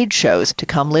at trade shows to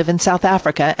come live in South Africa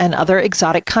and other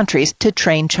exotic countries to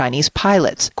train Chinese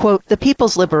pilots. Quote, the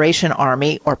People's Liberation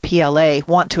Army, or PLA,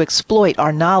 want to exploit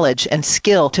our knowledge and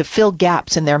skill to fill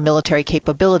gaps in their military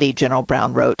capability, General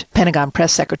Brown wrote. Pentagon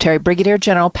Press Secretary Brigadier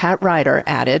General Pat Ryder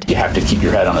added, you have to keep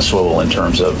your head on a swivel in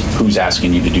terms of who's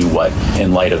asking you to do what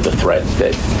in light of the threat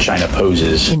that China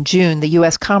poses. In June, the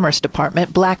U.S. Commerce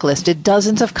Department blacklisted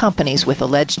dozens of companies with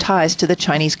alleged ties to the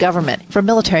Chinese government. For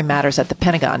Military Matters at the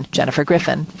Pentagon, Jennifer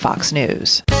Griffin, Fox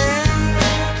News.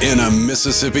 In a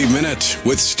Mississippi Minute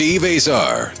with Steve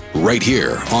Azar, right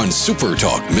here on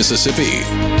SuperTalk Mississippi.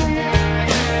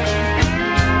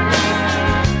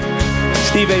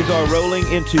 Steve Azar rolling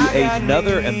into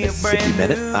another Mississippi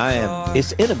Minute.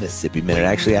 It's in a Mississippi Minute,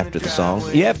 actually, after the song.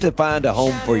 You have to find a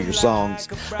home for your songs.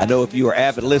 I know if you are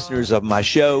avid listeners of my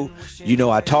show, you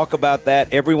know I talk about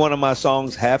that. Every one of my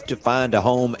songs have to find a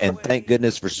home, and thank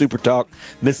goodness for SuperTalk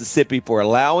Mississippi for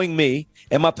allowing me.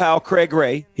 And my pal Craig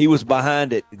Ray, he was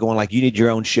behind it, going like, you need your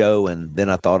own show. And then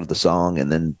I thought of the song, and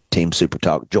then Team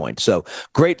SuperTalk joined. So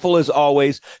grateful as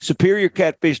always.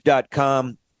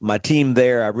 SuperiorCatfish.com. My team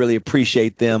there, I really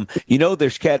appreciate them. You know,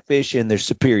 there's catfish and there's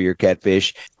superior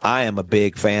catfish. I am a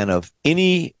big fan of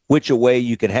any which way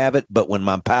you can have it. But when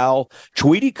my pal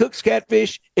Tweety cooks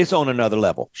catfish, it's on another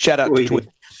level. Shout out to Tweety.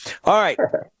 All right.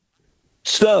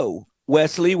 So,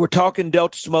 Wesley, we're talking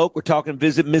Delta Smoke. We're talking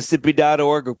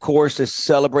visitmississippi.org. Of course, this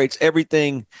celebrates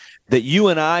everything that you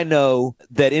and I know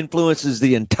that influences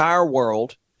the entire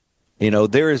world. You know,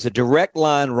 there is a direct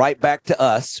line right back to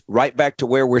us, right back to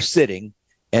where we're sitting.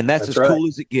 And that's as cool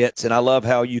as it gets. And I love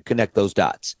how you connect those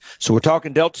dots. So we're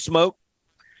talking Delta Smoke,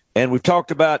 and we've talked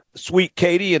about Sweet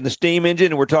Katie and the steam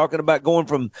engine, and we're talking about going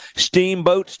from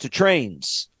steamboats to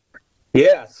trains.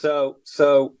 Yeah. So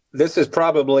this is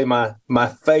probably my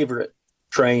favorite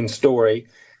train story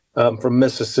from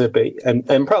Mississippi,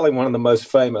 and probably one of the most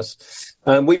famous.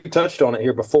 We touched on it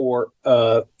here before,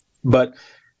 but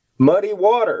Muddy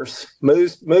Waters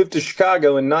moved to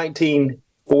Chicago in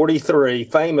 1943,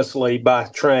 famously by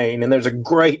train. And there's a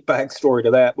great backstory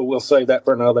to that, but we'll save that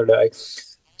for another day.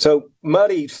 So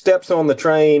Muddy steps on the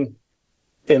train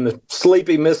in the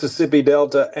sleepy Mississippi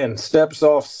Delta and steps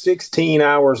off 16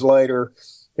 hours later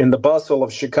in the bustle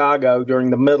of Chicago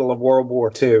during the middle of World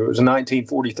War II. It was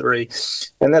 1943.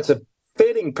 And that's a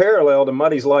fitting parallel to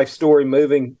Muddy's life story,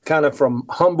 moving kind of from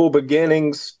humble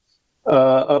beginnings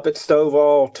up at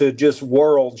Stovall to just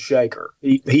world shaker.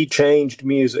 He changed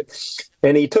music.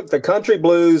 And he took the country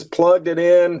blues, plugged it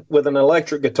in with an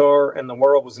electric guitar, and the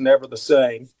world was never the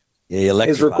same. Yeah,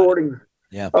 his recording.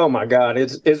 Yeah. Oh my God.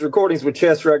 His recordings with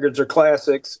Chess Records are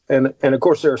classics. And of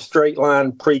course they're a straight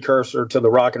line precursor to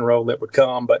the rock and roll that would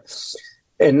come. But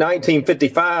in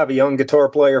 1955, a young guitar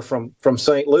player from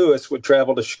St. Louis would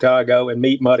travel to Chicago and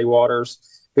meet Muddy Waters,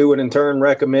 who would in turn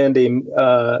recommend him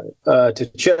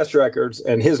to Chess Records.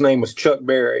 And his name was Chuck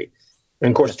Berry.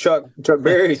 And of course, Chuck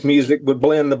Berry's music would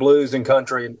blend the blues and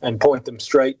country and point them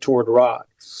straight toward rock.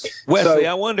 Wesley,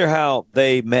 I wonder how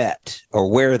they met or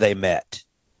where they met.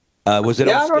 Was it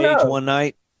on stage one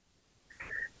night?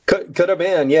 Could have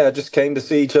been, yeah. Just came to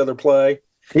see each other play.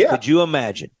 Yeah. Could you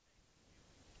imagine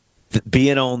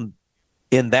being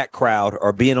in that crowd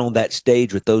or being on that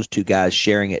stage with those two guys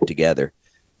sharing it together?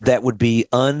 That would be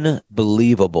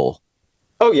unbelievable.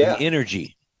 Oh, yeah. The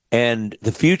energy and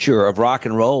the future of rock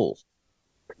and roll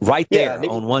right there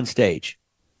on one stage.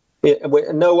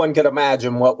 No one could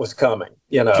imagine what was coming,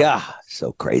 God,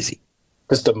 so crazy.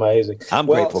 Just amazing. I'm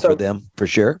grateful for them, for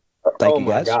sure. Thank you,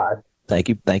 guys. God. Thank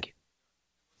you.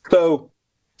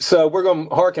 So we're going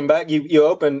to harken back. You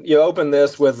open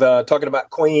this with talking about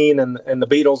Queen and the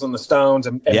Beatles and the Stones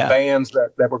and bands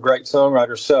that were great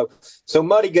songwriters. So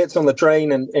Muddy gets on the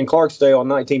train in Clarksdale in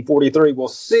 1943. Well,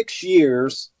 6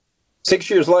 years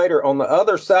later, on the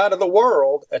other side of the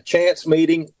world, a chance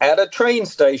meeting at a train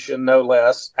station, no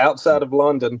less, outside of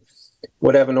London,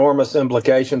 would have enormous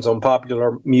implications on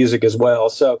popular music as well.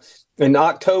 So in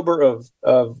October of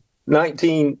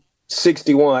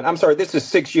 1961, I'm sorry, this is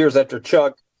 6 years after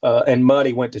Chuck and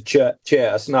Muddy went to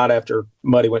Chess, not after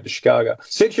Muddy went to Chicago.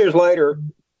 6 years later,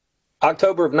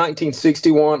 October of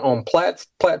 1961, on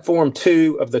platform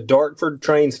 2 of the Dartford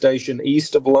train station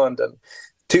east of London,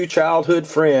 two childhood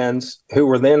friends who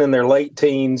were then in their late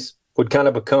teens would kind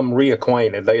of become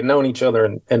reacquainted. They had known each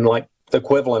other in like the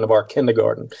equivalent of our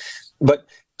kindergarten. But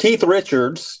Keith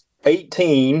Richards,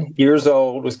 18 years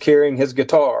old, was carrying his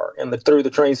guitar through the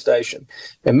train station.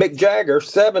 And Mick Jagger,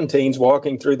 17, is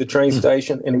walking through the train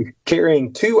station, and he's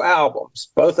carrying 2 albums,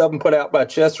 both of them put out by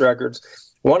Chess Records.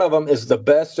 One of them is The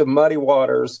Best of Muddy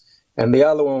Waters, and the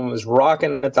other one was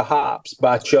Rockin' at the Hops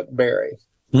by Chuck Berry.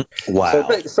 Wow. So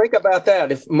think about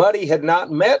that. If Muddy had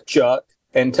not met Chuck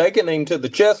and taken him to the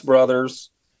Chess Brothers,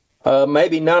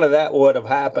 maybe none of that would have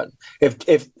happened.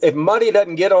 If Muddy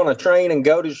doesn't get on a train and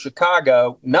go to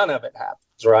Chicago, none of it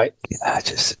happens, right? Yeah,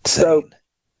 just insane. So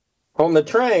on the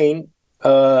train,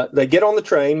 they get on the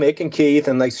train, Mick and Keith,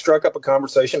 and they struck up a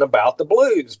conversation about the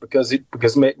blues because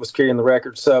Mick was carrying the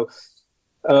record. So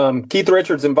Keith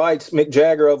Richards invites Mick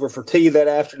Jagger over for tea that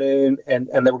afternoon, and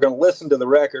they were going to listen to the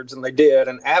records, and they did.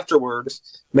 And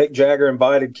afterwards, Mick Jagger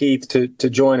invited Keith to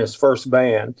join his first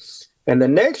band. And the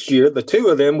next year, the two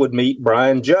of them would meet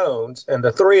Brian Jones, and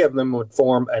the three of them would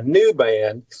form a new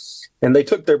band. And they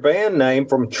took their band name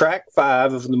from track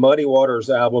 5 of the Muddy Waters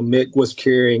album Mick was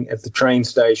carrying at the train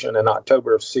station in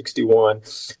October of 61,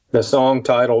 the song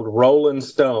titled Rollin'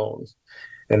 Stones.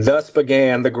 And thus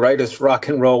began the greatest rock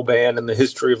and roll band in the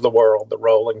history of the world, the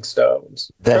Rolling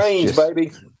Stones. Strange, baby.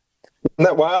 Isn't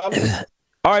that wild?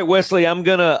 All right, Wesley, I'm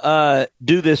going to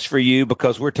do this for you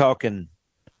because we're talking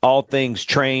all things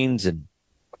trains and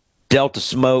Delta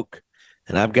Smoke,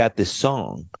 and I've got this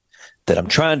song that I'm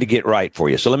trying to get right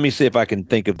for you. So let me see if I can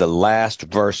think of the last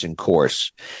verse and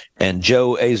chorus. And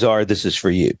Joe Azar, this is for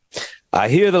you. I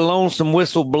hear the lonesome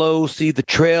whistle blow, see the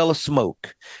trail of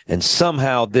smoke, and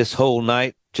somehow this whole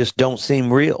night just don't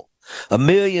seem real.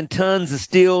 1,000,000 tons of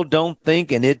steel, don't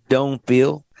think and it don't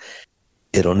feel.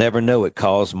 It'll never know it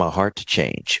caused my heart to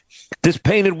change. This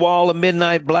painted wall of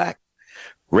midnight black,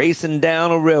 racing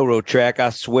down a railroad track, I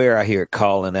swear I hear it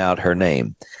calling out her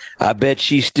name. I bet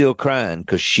she's still crying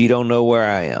 'cause she don't know where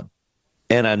I am.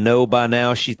 And I know by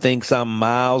now she thinks I'm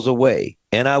miles away,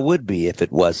 and I would be if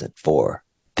it wasn't for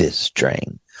this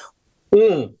train. There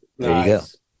you go.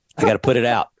 I got to put it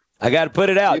out.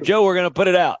 Joe, we're going to put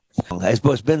it out.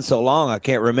 It's been so long, I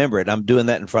can't remember it. I'm doing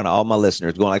that in front of all my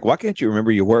listeners going like, why can't you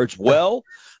remember your words? Well,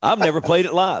 I've never played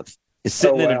it live. It's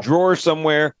sitting in a drawer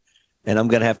somewhere, and I'm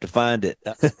going to have to find it.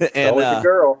 And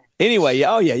girl. Anyway,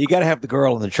 oh yeah, you got to have the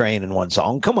girl and the train in one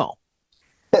song. Come on.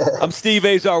 I'm Steve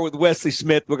Azar with Wesley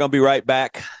Smith. We're going to be right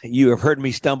back. You have heard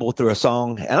me stumble through a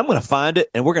song, and I'm going to find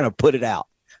it, and we're going to put it out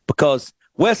because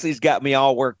Wesley's got me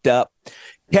all worked up.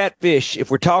 Catfish, if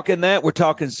we're talking that, we're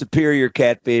talking Superior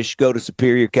Catfish. Go to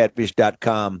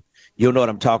superiorcatfish.com. You'll know what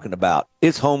I'm talking about.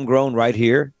 It's homegrown right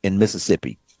here in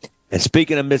Mississippi. And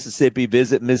speaking of Mississippi,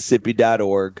 visit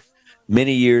Mississippi.org.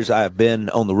 Many years I have been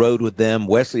on the road with them.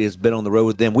 Wesley has been on the road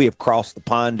with them. We have crossed the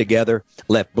pond together,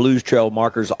 left Blues Trail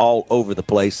markers all over the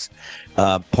place.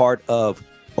 Part of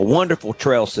a wonderful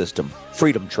trail system,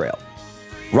 Freedom Trail,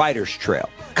 Writers Trail,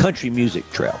 Country Music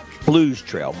Trail, Blues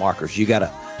Trail markers. You got to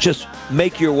just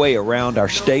make your way around our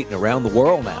state and around the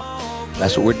world now.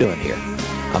 That's what we're doing here.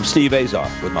 I'm Steve Azar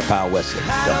with my pal Wesley.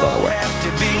 Don't go away.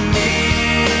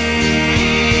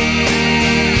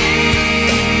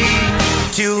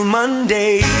 Till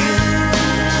Monday. I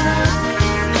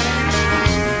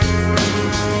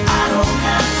don't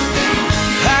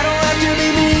have to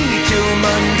be me till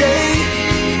Monday.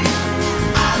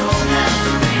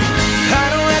 I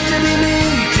don't have to be me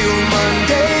till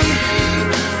Monday.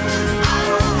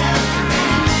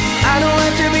 I don't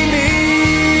have to be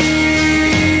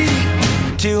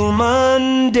me till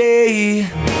Monday.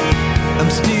 I'm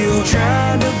still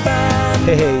trying to find.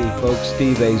 Hey, folks,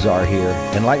 Steve Azar here.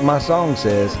 And like my song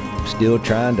says, I'm still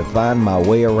trying to find my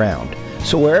way around.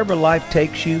 So wherever life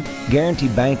takes you, Guarantee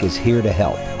Bank is here to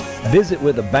help. Visit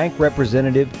with a bank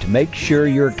representative to make sure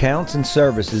your accounts and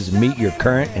services meet your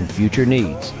current and future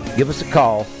needs. Give us a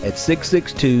call at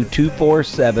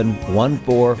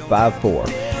 662-247-1454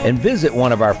 and visit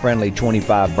one of our friendly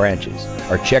 25 branches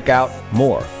or check out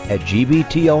more at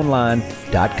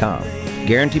gbtonline.com.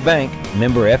 Guarantee Bank,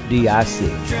 member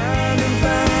FDIC.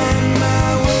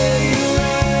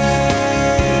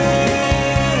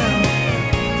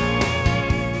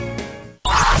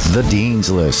 The Dean's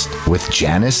List with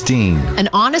Janice Dean. An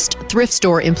honest thrift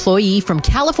store employee from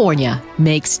California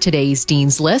makes today's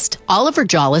Dean's List. Oliver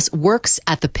Jollis works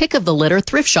at the Pick of the Litter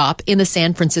thrift shop in the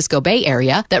San Francisco Bay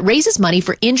Area that raises money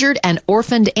for injured and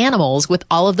orphaned animals, with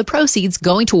all of the proceeds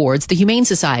going towards the Humane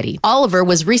Society. Oliver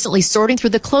was recently sorting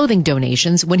through the clothing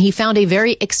donations when he found a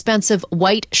very expensive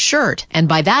white shirt. And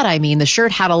by that I mean the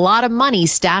shirt had a lot of money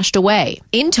stashed away.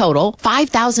 In total,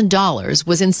 $5,000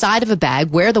 was inside of a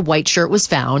bag where the white shirt was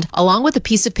found, along with a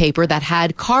piece of paper that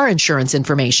had car insurance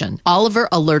information. Oliver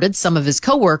alerted some of his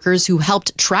coworkers, who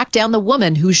helped track down the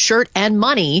woman whose shirt and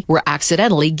money were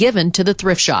accidentally given to the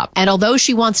thrift shop. And although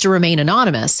she wants to remain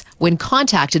anonymous, when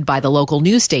contacted by the local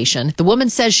news station, the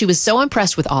woman says she was so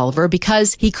impressed with Oliver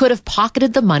because he could have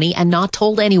pocketed the money and not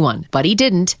told anyone. But he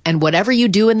didn't, and whatever you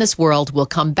do in this world will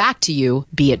come back to you,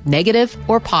 be it negative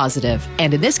or positive.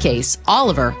 And in this case,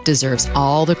 Oliver deserves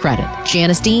all the credit.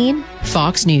 Janice Dean,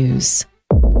 Fox News.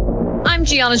 I'm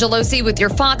Gianna Gelosi with your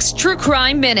Fox True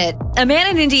Crime Minute. A man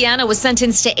in Indiana was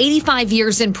sentenced to 85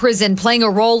 years in prison, playing a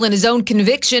role in his own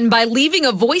conviction by leaving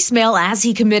a voicemail as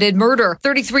he committed murder.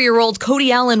 33-year-old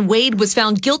Cody Allen Wade was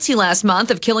found guilty last month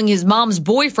of killing his mom's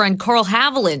boyfriend, Carl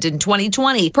Haviland, in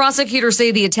 2020. Prosecutors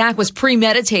say the attack was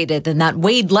premeditated and that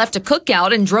Wade left a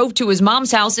cookout and drove to his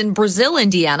mom's house in Brazil,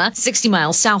 Indiana, 60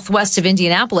 miles southwest of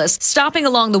Indianapolis, stopping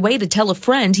along the way to tell a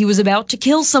friend he was about to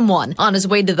kill someone. On his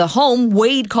way to the home,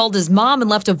 Wade called his mom and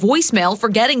left a voicemail,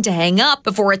 forgetting to hang up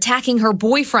before attacking her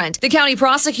boyfriend. The county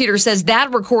prosecutor says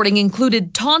that recording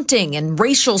included taunting and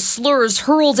racial slurs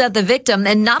hurled at the victim.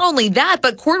 And not only that,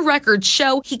 but court records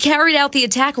show he carried out the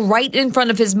attack right in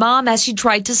front of his mom as she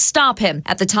tried to stop him.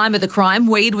 At the time of the crime,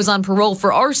 Wade was on parole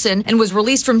for arson and was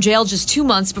released from jail just 2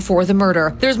 months before the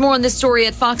murder. There's more on this story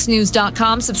at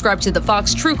foxnews.com. Subscribe to the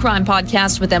Fox True Crime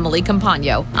Podcast with Emily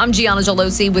Campagno. I'm Gianna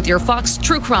Gelosi with your Fox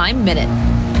True Crime Minute.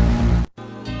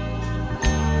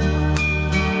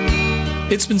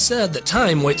 It's been said that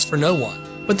time waits for no one,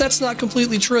 but that's not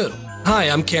completely true. Hi,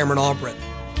 I'm Cameron Albritton.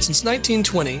 Since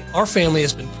 1920, our family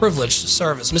has been privileged to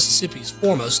serve as Mississippi's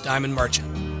foremost diamond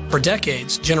merchant. For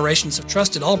decades, generations have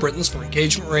trusted Albrittons for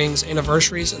engagement rings,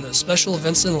 anniversaries, and those special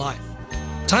events in life.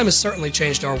 Time has certainly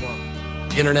changed our world.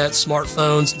 The internet,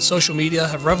 smartphones, and social media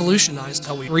have revolutionized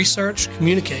how we research,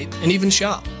 communicate, and even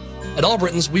shop. At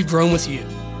Albrittons, we've grown with you.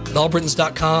 At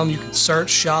albrittons.com, you can search,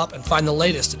 shop, and find the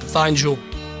latest in fine jewelry.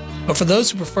 But for those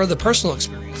who prefer the personal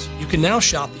experience, you can now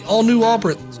shop the all-new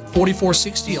Albrittons at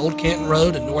 4460 Old Canton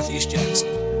Road in Northeast Jackson.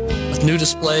 With new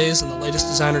displays and the latest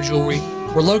designer jewelry,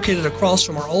 we're located across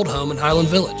from our old home in Highland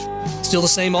Village. Still the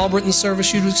same Albrittons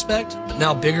service you'd expect, but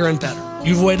now bigger and better.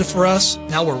 You've waited for us,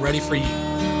 now we're ready for you.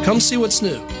 Come see what's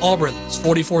new. Albrittons,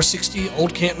 4460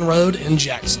 Old Canton Road in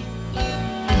Jackson.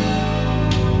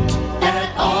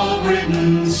 At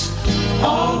Albrittons,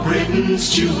 All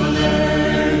Britain's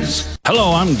Jewelers.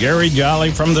 Hello, I'm Gary Jolly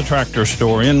from the Tractor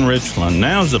Store in Richland.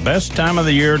 Now's the best time of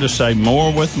the year to save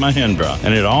more with Mahindra,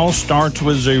 and it all starts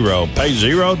with zero. Pay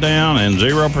zero down and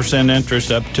 0%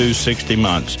 interest up to 60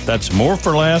 months. That's more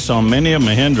for less on many of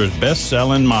Mahindra's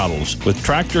best-selling models, with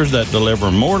tractors that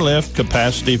deliver more lift,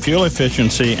 capacity, fuel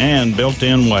efficiency, and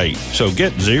built-in weight. So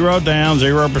get zero down,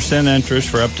 0% interest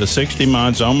for up to 60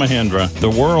 months on Mahindra,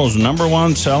 the world's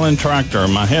 #1 selling tractor,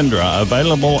 Mahindra,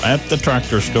 available at the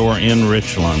Tractor Store in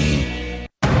Richland.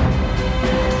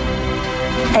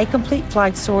 A Complete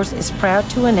Flag Source is proud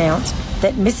to announce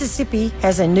that Mississippi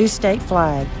has a new state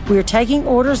flag. We are taking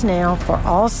orders now for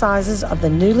all sizes of the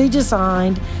newly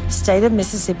designed State of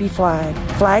Mississippi flag.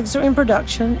 Flags are in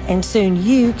production, and soon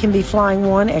you can be flying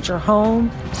one at your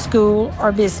home, school,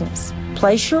 or business.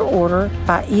 Place your order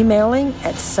by emailing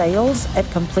at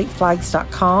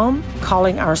sales@completeflags.com,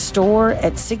 calling our store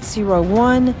at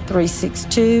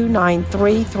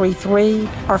 601-362-9333,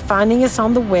 or finding us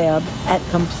on the web at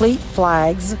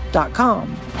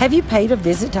completeflags.com. Have you paid a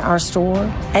visit to our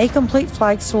store? A Complete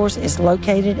Flag Source is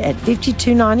located at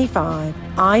 5295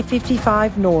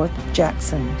 I-55 North,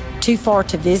 Jackson. Too far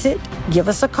to visit? Give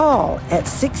us a call at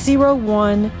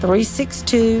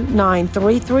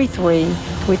 601-362-9333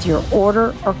 with your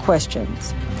order or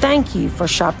questions. Thank you for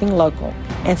shopping local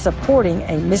and supporting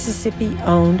a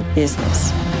Mississippi-owned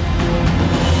business.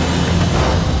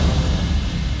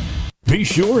 Be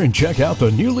sure and check out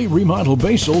the newly remodeled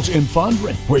Basil's in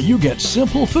Fondren, where you get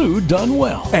simple food done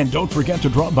well. And don't forget to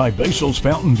drop by Basil's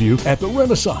Fountain View at the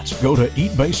Renaissance. Go to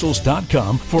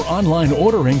eatbasils.com for online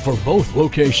ordering for both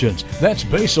locations. That's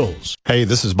Basil's. Hey,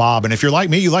 this is Bob, and if you're like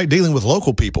me, you like dealing with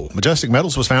local people. Majestic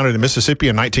Metals was founded in Mississippi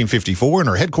in 1954 and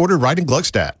are headquartered right in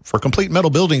Gluckstadt. For complete metal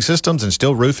building systems and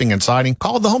steel roofing and siding,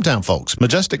 call the hometown folks.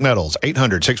 Majestic Metals,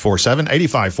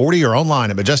 800-647-8540 or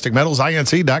online at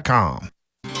majesticmetalsinc.com.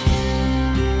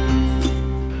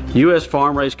 U.S.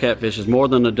 farm-raised catfish is more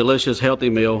than a delicious, healthy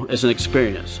meal. It's an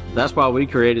experience. That's why we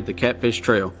created the Catfish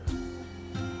Trail.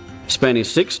 Spanning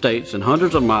 6 states and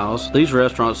hundreds of miles, these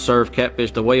restaurants serve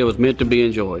catfish the way it was meant to be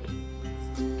enjoyed.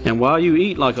 And while you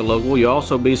eat like a local, you'll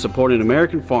also be supporting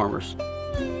American farmers.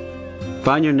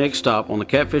 Find your next stop on the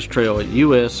Catfish Trail at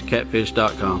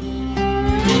uscatfish.com.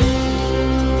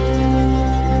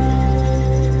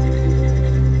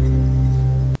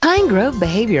 Pine Grove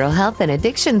Behavioral Health and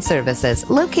Addiction Services,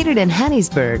 located in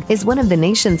Hattiesburg, is one of the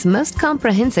nation's most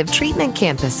comprehensive treatment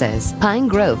campuses. Pine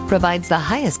Grove provides the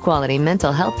highest quality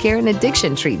mental health care and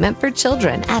addiction treatment for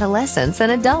children, adolescents,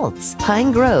 and adults.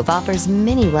 Pine Grove offers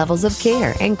many levels of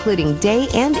care, including day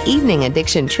and evening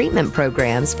addiction treatment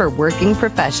programs for working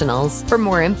professionals. For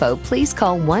more info, please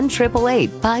call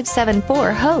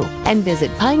 1-888-574-HOPE and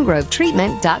visit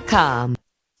pinegrovetreatment.com.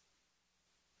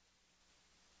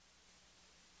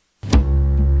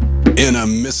 In a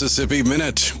Mississippi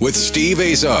Minute with Steve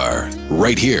Azar,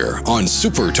 right here on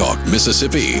SuperTalk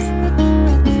Mississippi.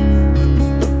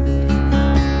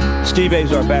 Steve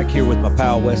Azar back here with my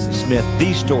pal Wesley Smith,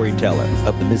 the storyteller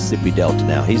of the Mississippi Delta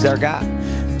now. He's our guy.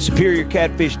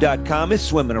 SuperiorCatfish.com is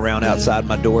swimming around outside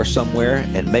my door somewhere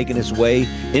and making its way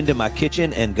into my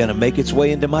kitchen and going to make its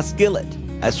way into my skillet.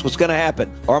 That's what's going to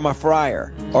happen. Or my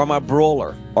fryer, or my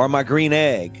broiler, or my green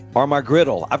egg, or my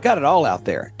griddle. I've got it all out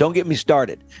there. Don't get me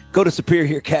started. Go to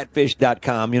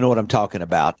SuperiorCatfish.com. You know what I'm talking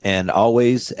about. And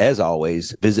always, as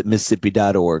always, visit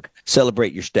Mississippi.org.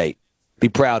 Celebrate your state. Be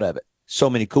proud of it. So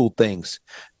many cool things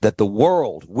that the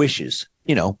world wishes,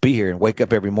 be here and wake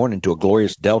up every morning to a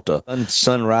glorious Delta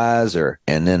sunrise,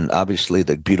 and then obviously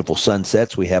the beautiful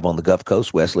sunsets we have on the Gulf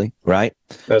Coast, Wesley, right?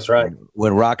 That's right.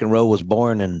 When rock and roll was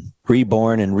born and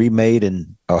reborn and remade,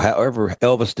 or however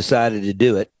Elvis decided to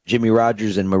do it, Jimmy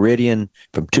Rogers and Meridian,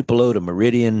 from Tupelo to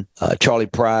Meridian, Charlie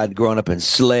Pride growing up in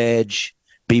Sledge,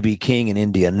 B.B. King in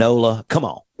Indianola. Come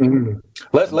on. Mm-hmm.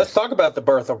 Let's talk about the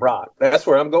birth of rock. That's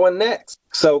where I'm going next.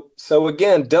 So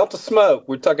again, Delta Smoke.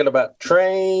 We're talking about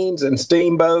trains and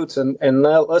steamboats, and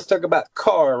now let's talk about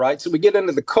car. Right. So we get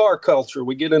into the car culture.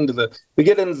 We get into the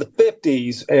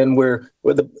 50s, and where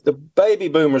the baby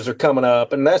boomers are coming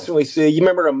up, and that's when we see. You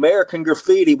remember American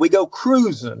Graffiti? We go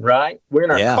cruising. Right. We're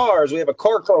in our cars. We have a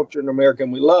car culture in America,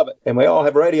 and we love it. And we all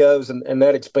have radios, and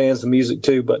that expands the music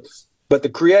too. But the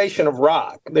creation of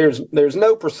rock, there's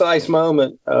no precise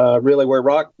moment really where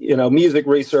rock, music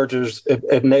researchers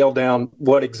have nailed down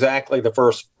what exactly the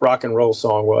first rock and roll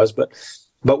song was. But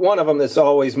one of them that's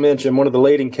always mentioned, one of the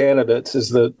leading candidates, is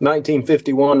the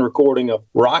 1951 recording of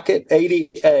Rocket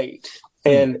 88.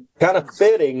 And kind of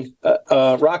fitting,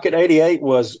 Rocket 88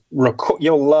 was,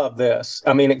 you'll love this.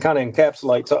 I mean, it kind of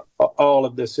encapsulates all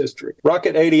of this history.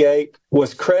 Rocket 88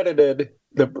 was credited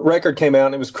the record came out,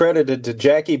 and it was credited to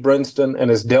Jackie Brinston and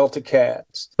his Delta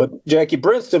Cats. But Jackie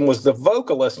Brinston was the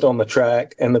vocalist on the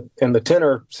track and the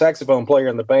tenor saxophone player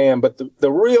in the band. But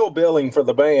the real billing for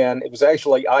the band, it was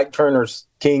actually Ike Turner's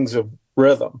Kings of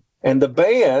Rhythm. And the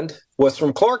band was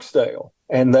from Clarksdale,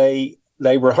 and they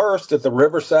rehearsed at the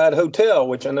Riverside Hotel,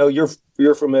 which I know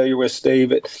you're familiar with,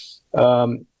 Steve.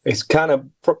 It's kind of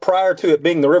prior to it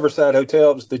being the Riverside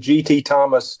Hotel, it was the G.T.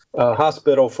 Thomas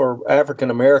Hospital for African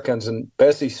Americans, and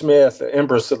Bessie Smith, the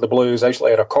Empress of the Blues,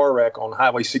 actually had a car wreck on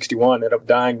Highway 61, ended up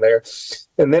dying there.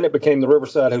 And then it became the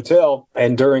Riverside Hotel,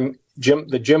 and during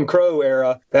the Jim Crow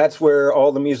era, that's where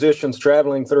all the musicians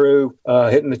traveling through,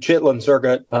 hitting the Chitlin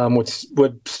circuit,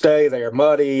 would stay there.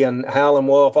 Muddy and Howlin'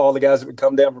 Wolf, all the guys that would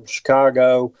come down from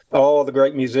Chicago, all the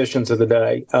great musicians of the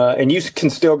day. And you can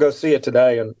still go see it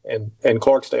today, and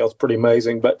Clarksdale is pretty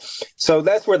amazing. But so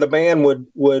that's where the band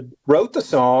would wrote the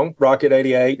song, Rocket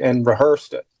 88, and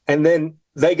rehearsed it. And then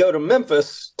they go to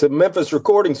Memphis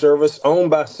Recording Service, owned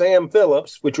by Sam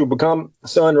Phillips, which would become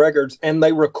Sun Records, and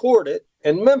they record it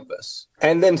in Memphis.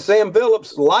 And then Sam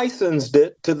Phillips licensed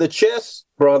it to the Chess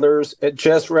brothers at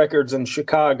Chess Records in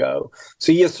Chicago.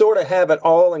 So you sort of have it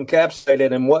all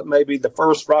encapsulated in what may be the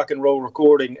first rock and roll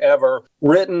recording ever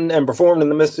written and performed in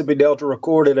the Mississippi Delta,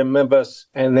 recorded in Memphis,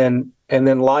 and then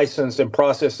licensed and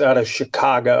processed out of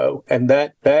Chicago. And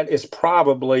that is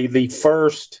probably the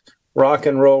first rock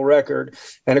and roll record.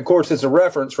 And of course, it's a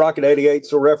reference. Rocket 88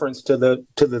 is a reference to the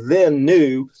then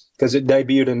new, because it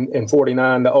debuted in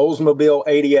 49, the Oldsmobile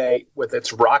 88 with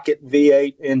its Rocket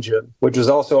V8 engine, which is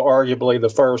also arguably the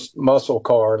first muscle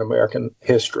car in American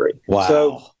history. Wow.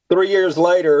 So 3 years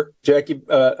later,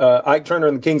 Ike Turner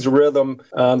and the Kings of Rhythm,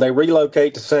 they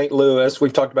relocate to St. Louis.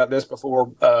 We've talked about this before,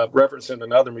 referencing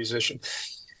another musician.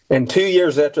 And 2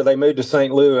 years after they moved to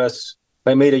St. Louis,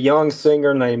 they meet a young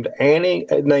singer named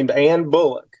Ann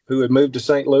Bullock, who had moved to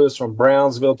St. Louis from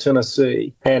Brownsville,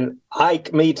 Tennessee. And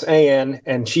Ike meets Ann,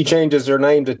 and she changes her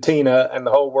name to Tina, and the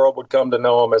whole world would come to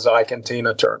know him as Ike and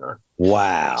Tina Turner.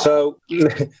 Wow. So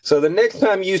the next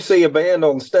time you see a band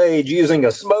on stage using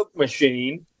a smoke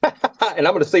machine, and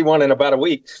I'm going to see one in about a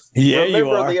week. Yeah,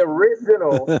 remember you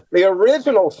are. the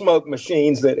original smoke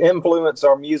machines that influence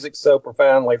our music so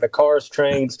profoundly, the cars,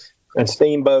 trains, and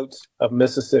steamboats of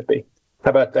Mississippi. How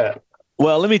about that?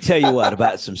 Well, let me tell you what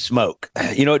about some smoke.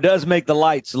 You know, it does make the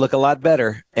lights look a lot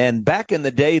better. And back in the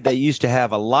day, they used to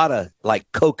have a lot of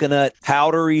like coconut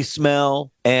powdery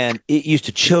smell, and it used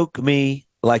to choke me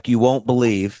like you won't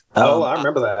believe. I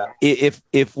remember that.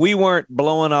 If we weren't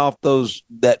blowing off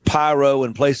that pyro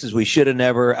in places we should have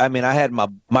never. I mean, I had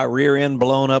my rear end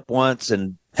blown up once,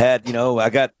 and had, I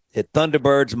got at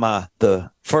Thunderbirds,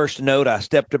 the first note, I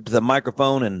stepped up to the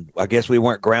microphone, and I guess we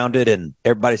weren't grounded, and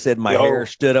everybody said my hair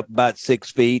stood up about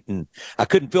 6 feet, and I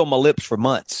couldn't feel my lips for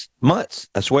months,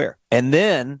 I swear. And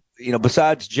then,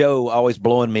 besides Joe always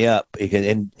blowing me up,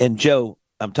 and Joe,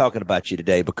 I'm talking about you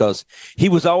today because he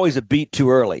was always a beat too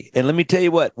early. And let me tell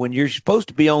you what, when you're supposed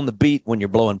to be on the beat when you're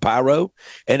blowing pyro,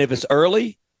 and if it's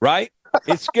early, right?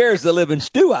 It scares the living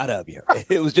stew out of you.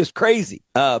 It was just crazy.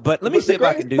 But let me see if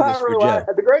I can do this for Joe.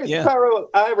 The greatest pyro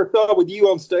I ever saw with you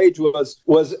on stage was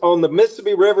on the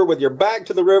Mississippi River with your back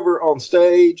to the river on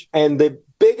stage, and the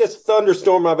biggest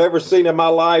thunderstorm I've ever seen in my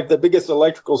life, the biggest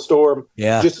electrical storm,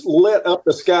 just lit up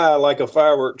the sky like a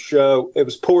fireworks show. It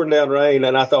was pouring down rain,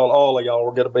 and I thought all of y'all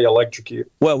were going to be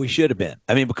electrocuted. Well, we should have been.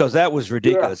 I mean, because that was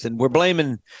ridiculous. And we're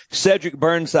blaming Cedric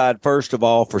Burnside, first of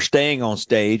all, for staying on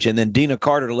stage, and then Dina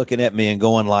Carter looking at me and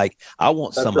going like, I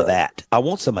want some of that. I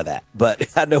want some of that. But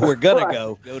I know we're going to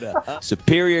go to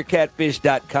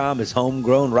SuperiorCatfish.com is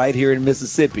homegrown right here in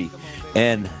Mississippi.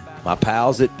 And my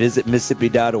pals at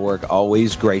visitmississippi.org,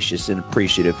 always gracious and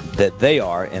appreciative that they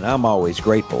are, and I'm always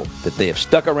grateful that they have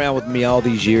stuck around with me all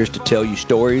these years to tell you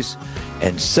stories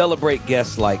and celebrate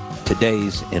guests like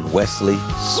today's in Wesley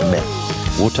Smith.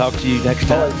 We'll talk to you next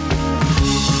time.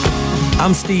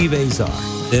 I'm Steve Azar.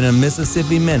 In a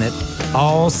Mississippi Minute,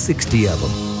 all 60 of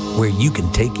them, where you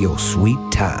can take your sweet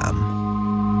time.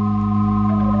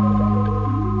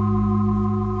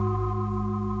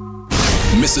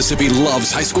 Mississippi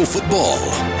loves high school football,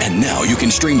 and now you can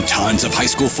stream tons of high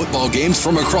school football games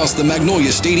from across the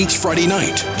Magnolia State each Friday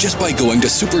night just by going to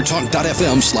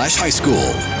supertalk.fm/high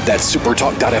school. That's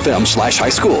supertalk.fm/high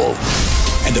school.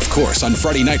 And of course, on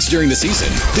Friday nights during the season,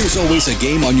 there's always a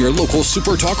game on your local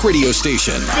SuperTalk radio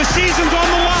station. The season's on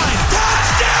the line.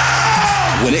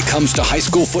 Touchdown! When it comes to high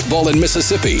school football in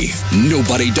Mississippi,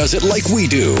 nobody does it like we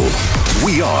do.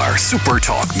 We are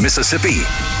SuperTalk Mississippi.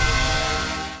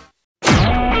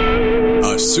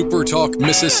 A SuperTalk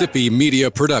Mississippi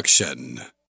Media production.